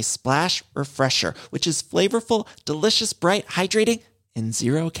love my Splash Refresher, which is flavorful, delicious, bright, hydrating, and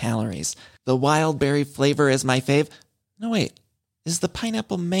 0 calories. The wild berry flavor is my fave. No, wait. Is the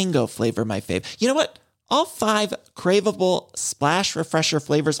pineapple mango flavor my fave? You know what? All 5 craveable Splash Refresher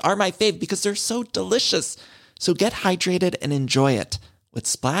flavors are my fave because they're so delicious. So get hydrated and enjoy it with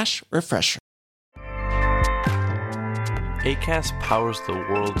Splash Refresher. Acast powers the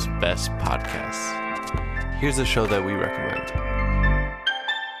world's best podcasts. Here's a show that we recommend.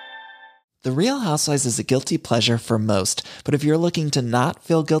 The Real Housewives is a guilty pleasure for most, but if you're looking to not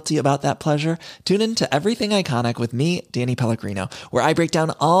feel guilty about that pleasure, tune in to Everything Iconic with me, Danny Pellegrino, where I break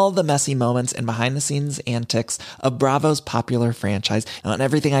down all the messy moments and behind-the-scenes antics of Bravo's popular franchise. And on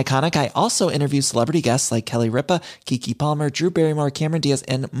Everything Iconic, I also interview celebrity guests like Kelly Ripa, Keke Palmer, Drew Barrymore, Cameron Diaz,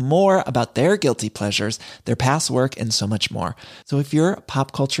 and more about their guilty pleasures, their past work, and so much more. So if you're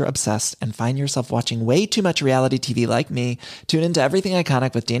pop culture obsessed and find yourself watching way too much reality TV like me, tune in to Everything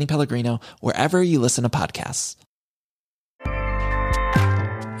Iconic with Danny Pellegrino, wherever you listen to podcasts.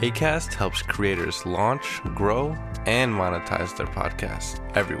 Acast helps creators launch, grow, and monetize their podcasts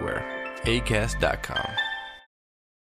everywhere. Acast.com.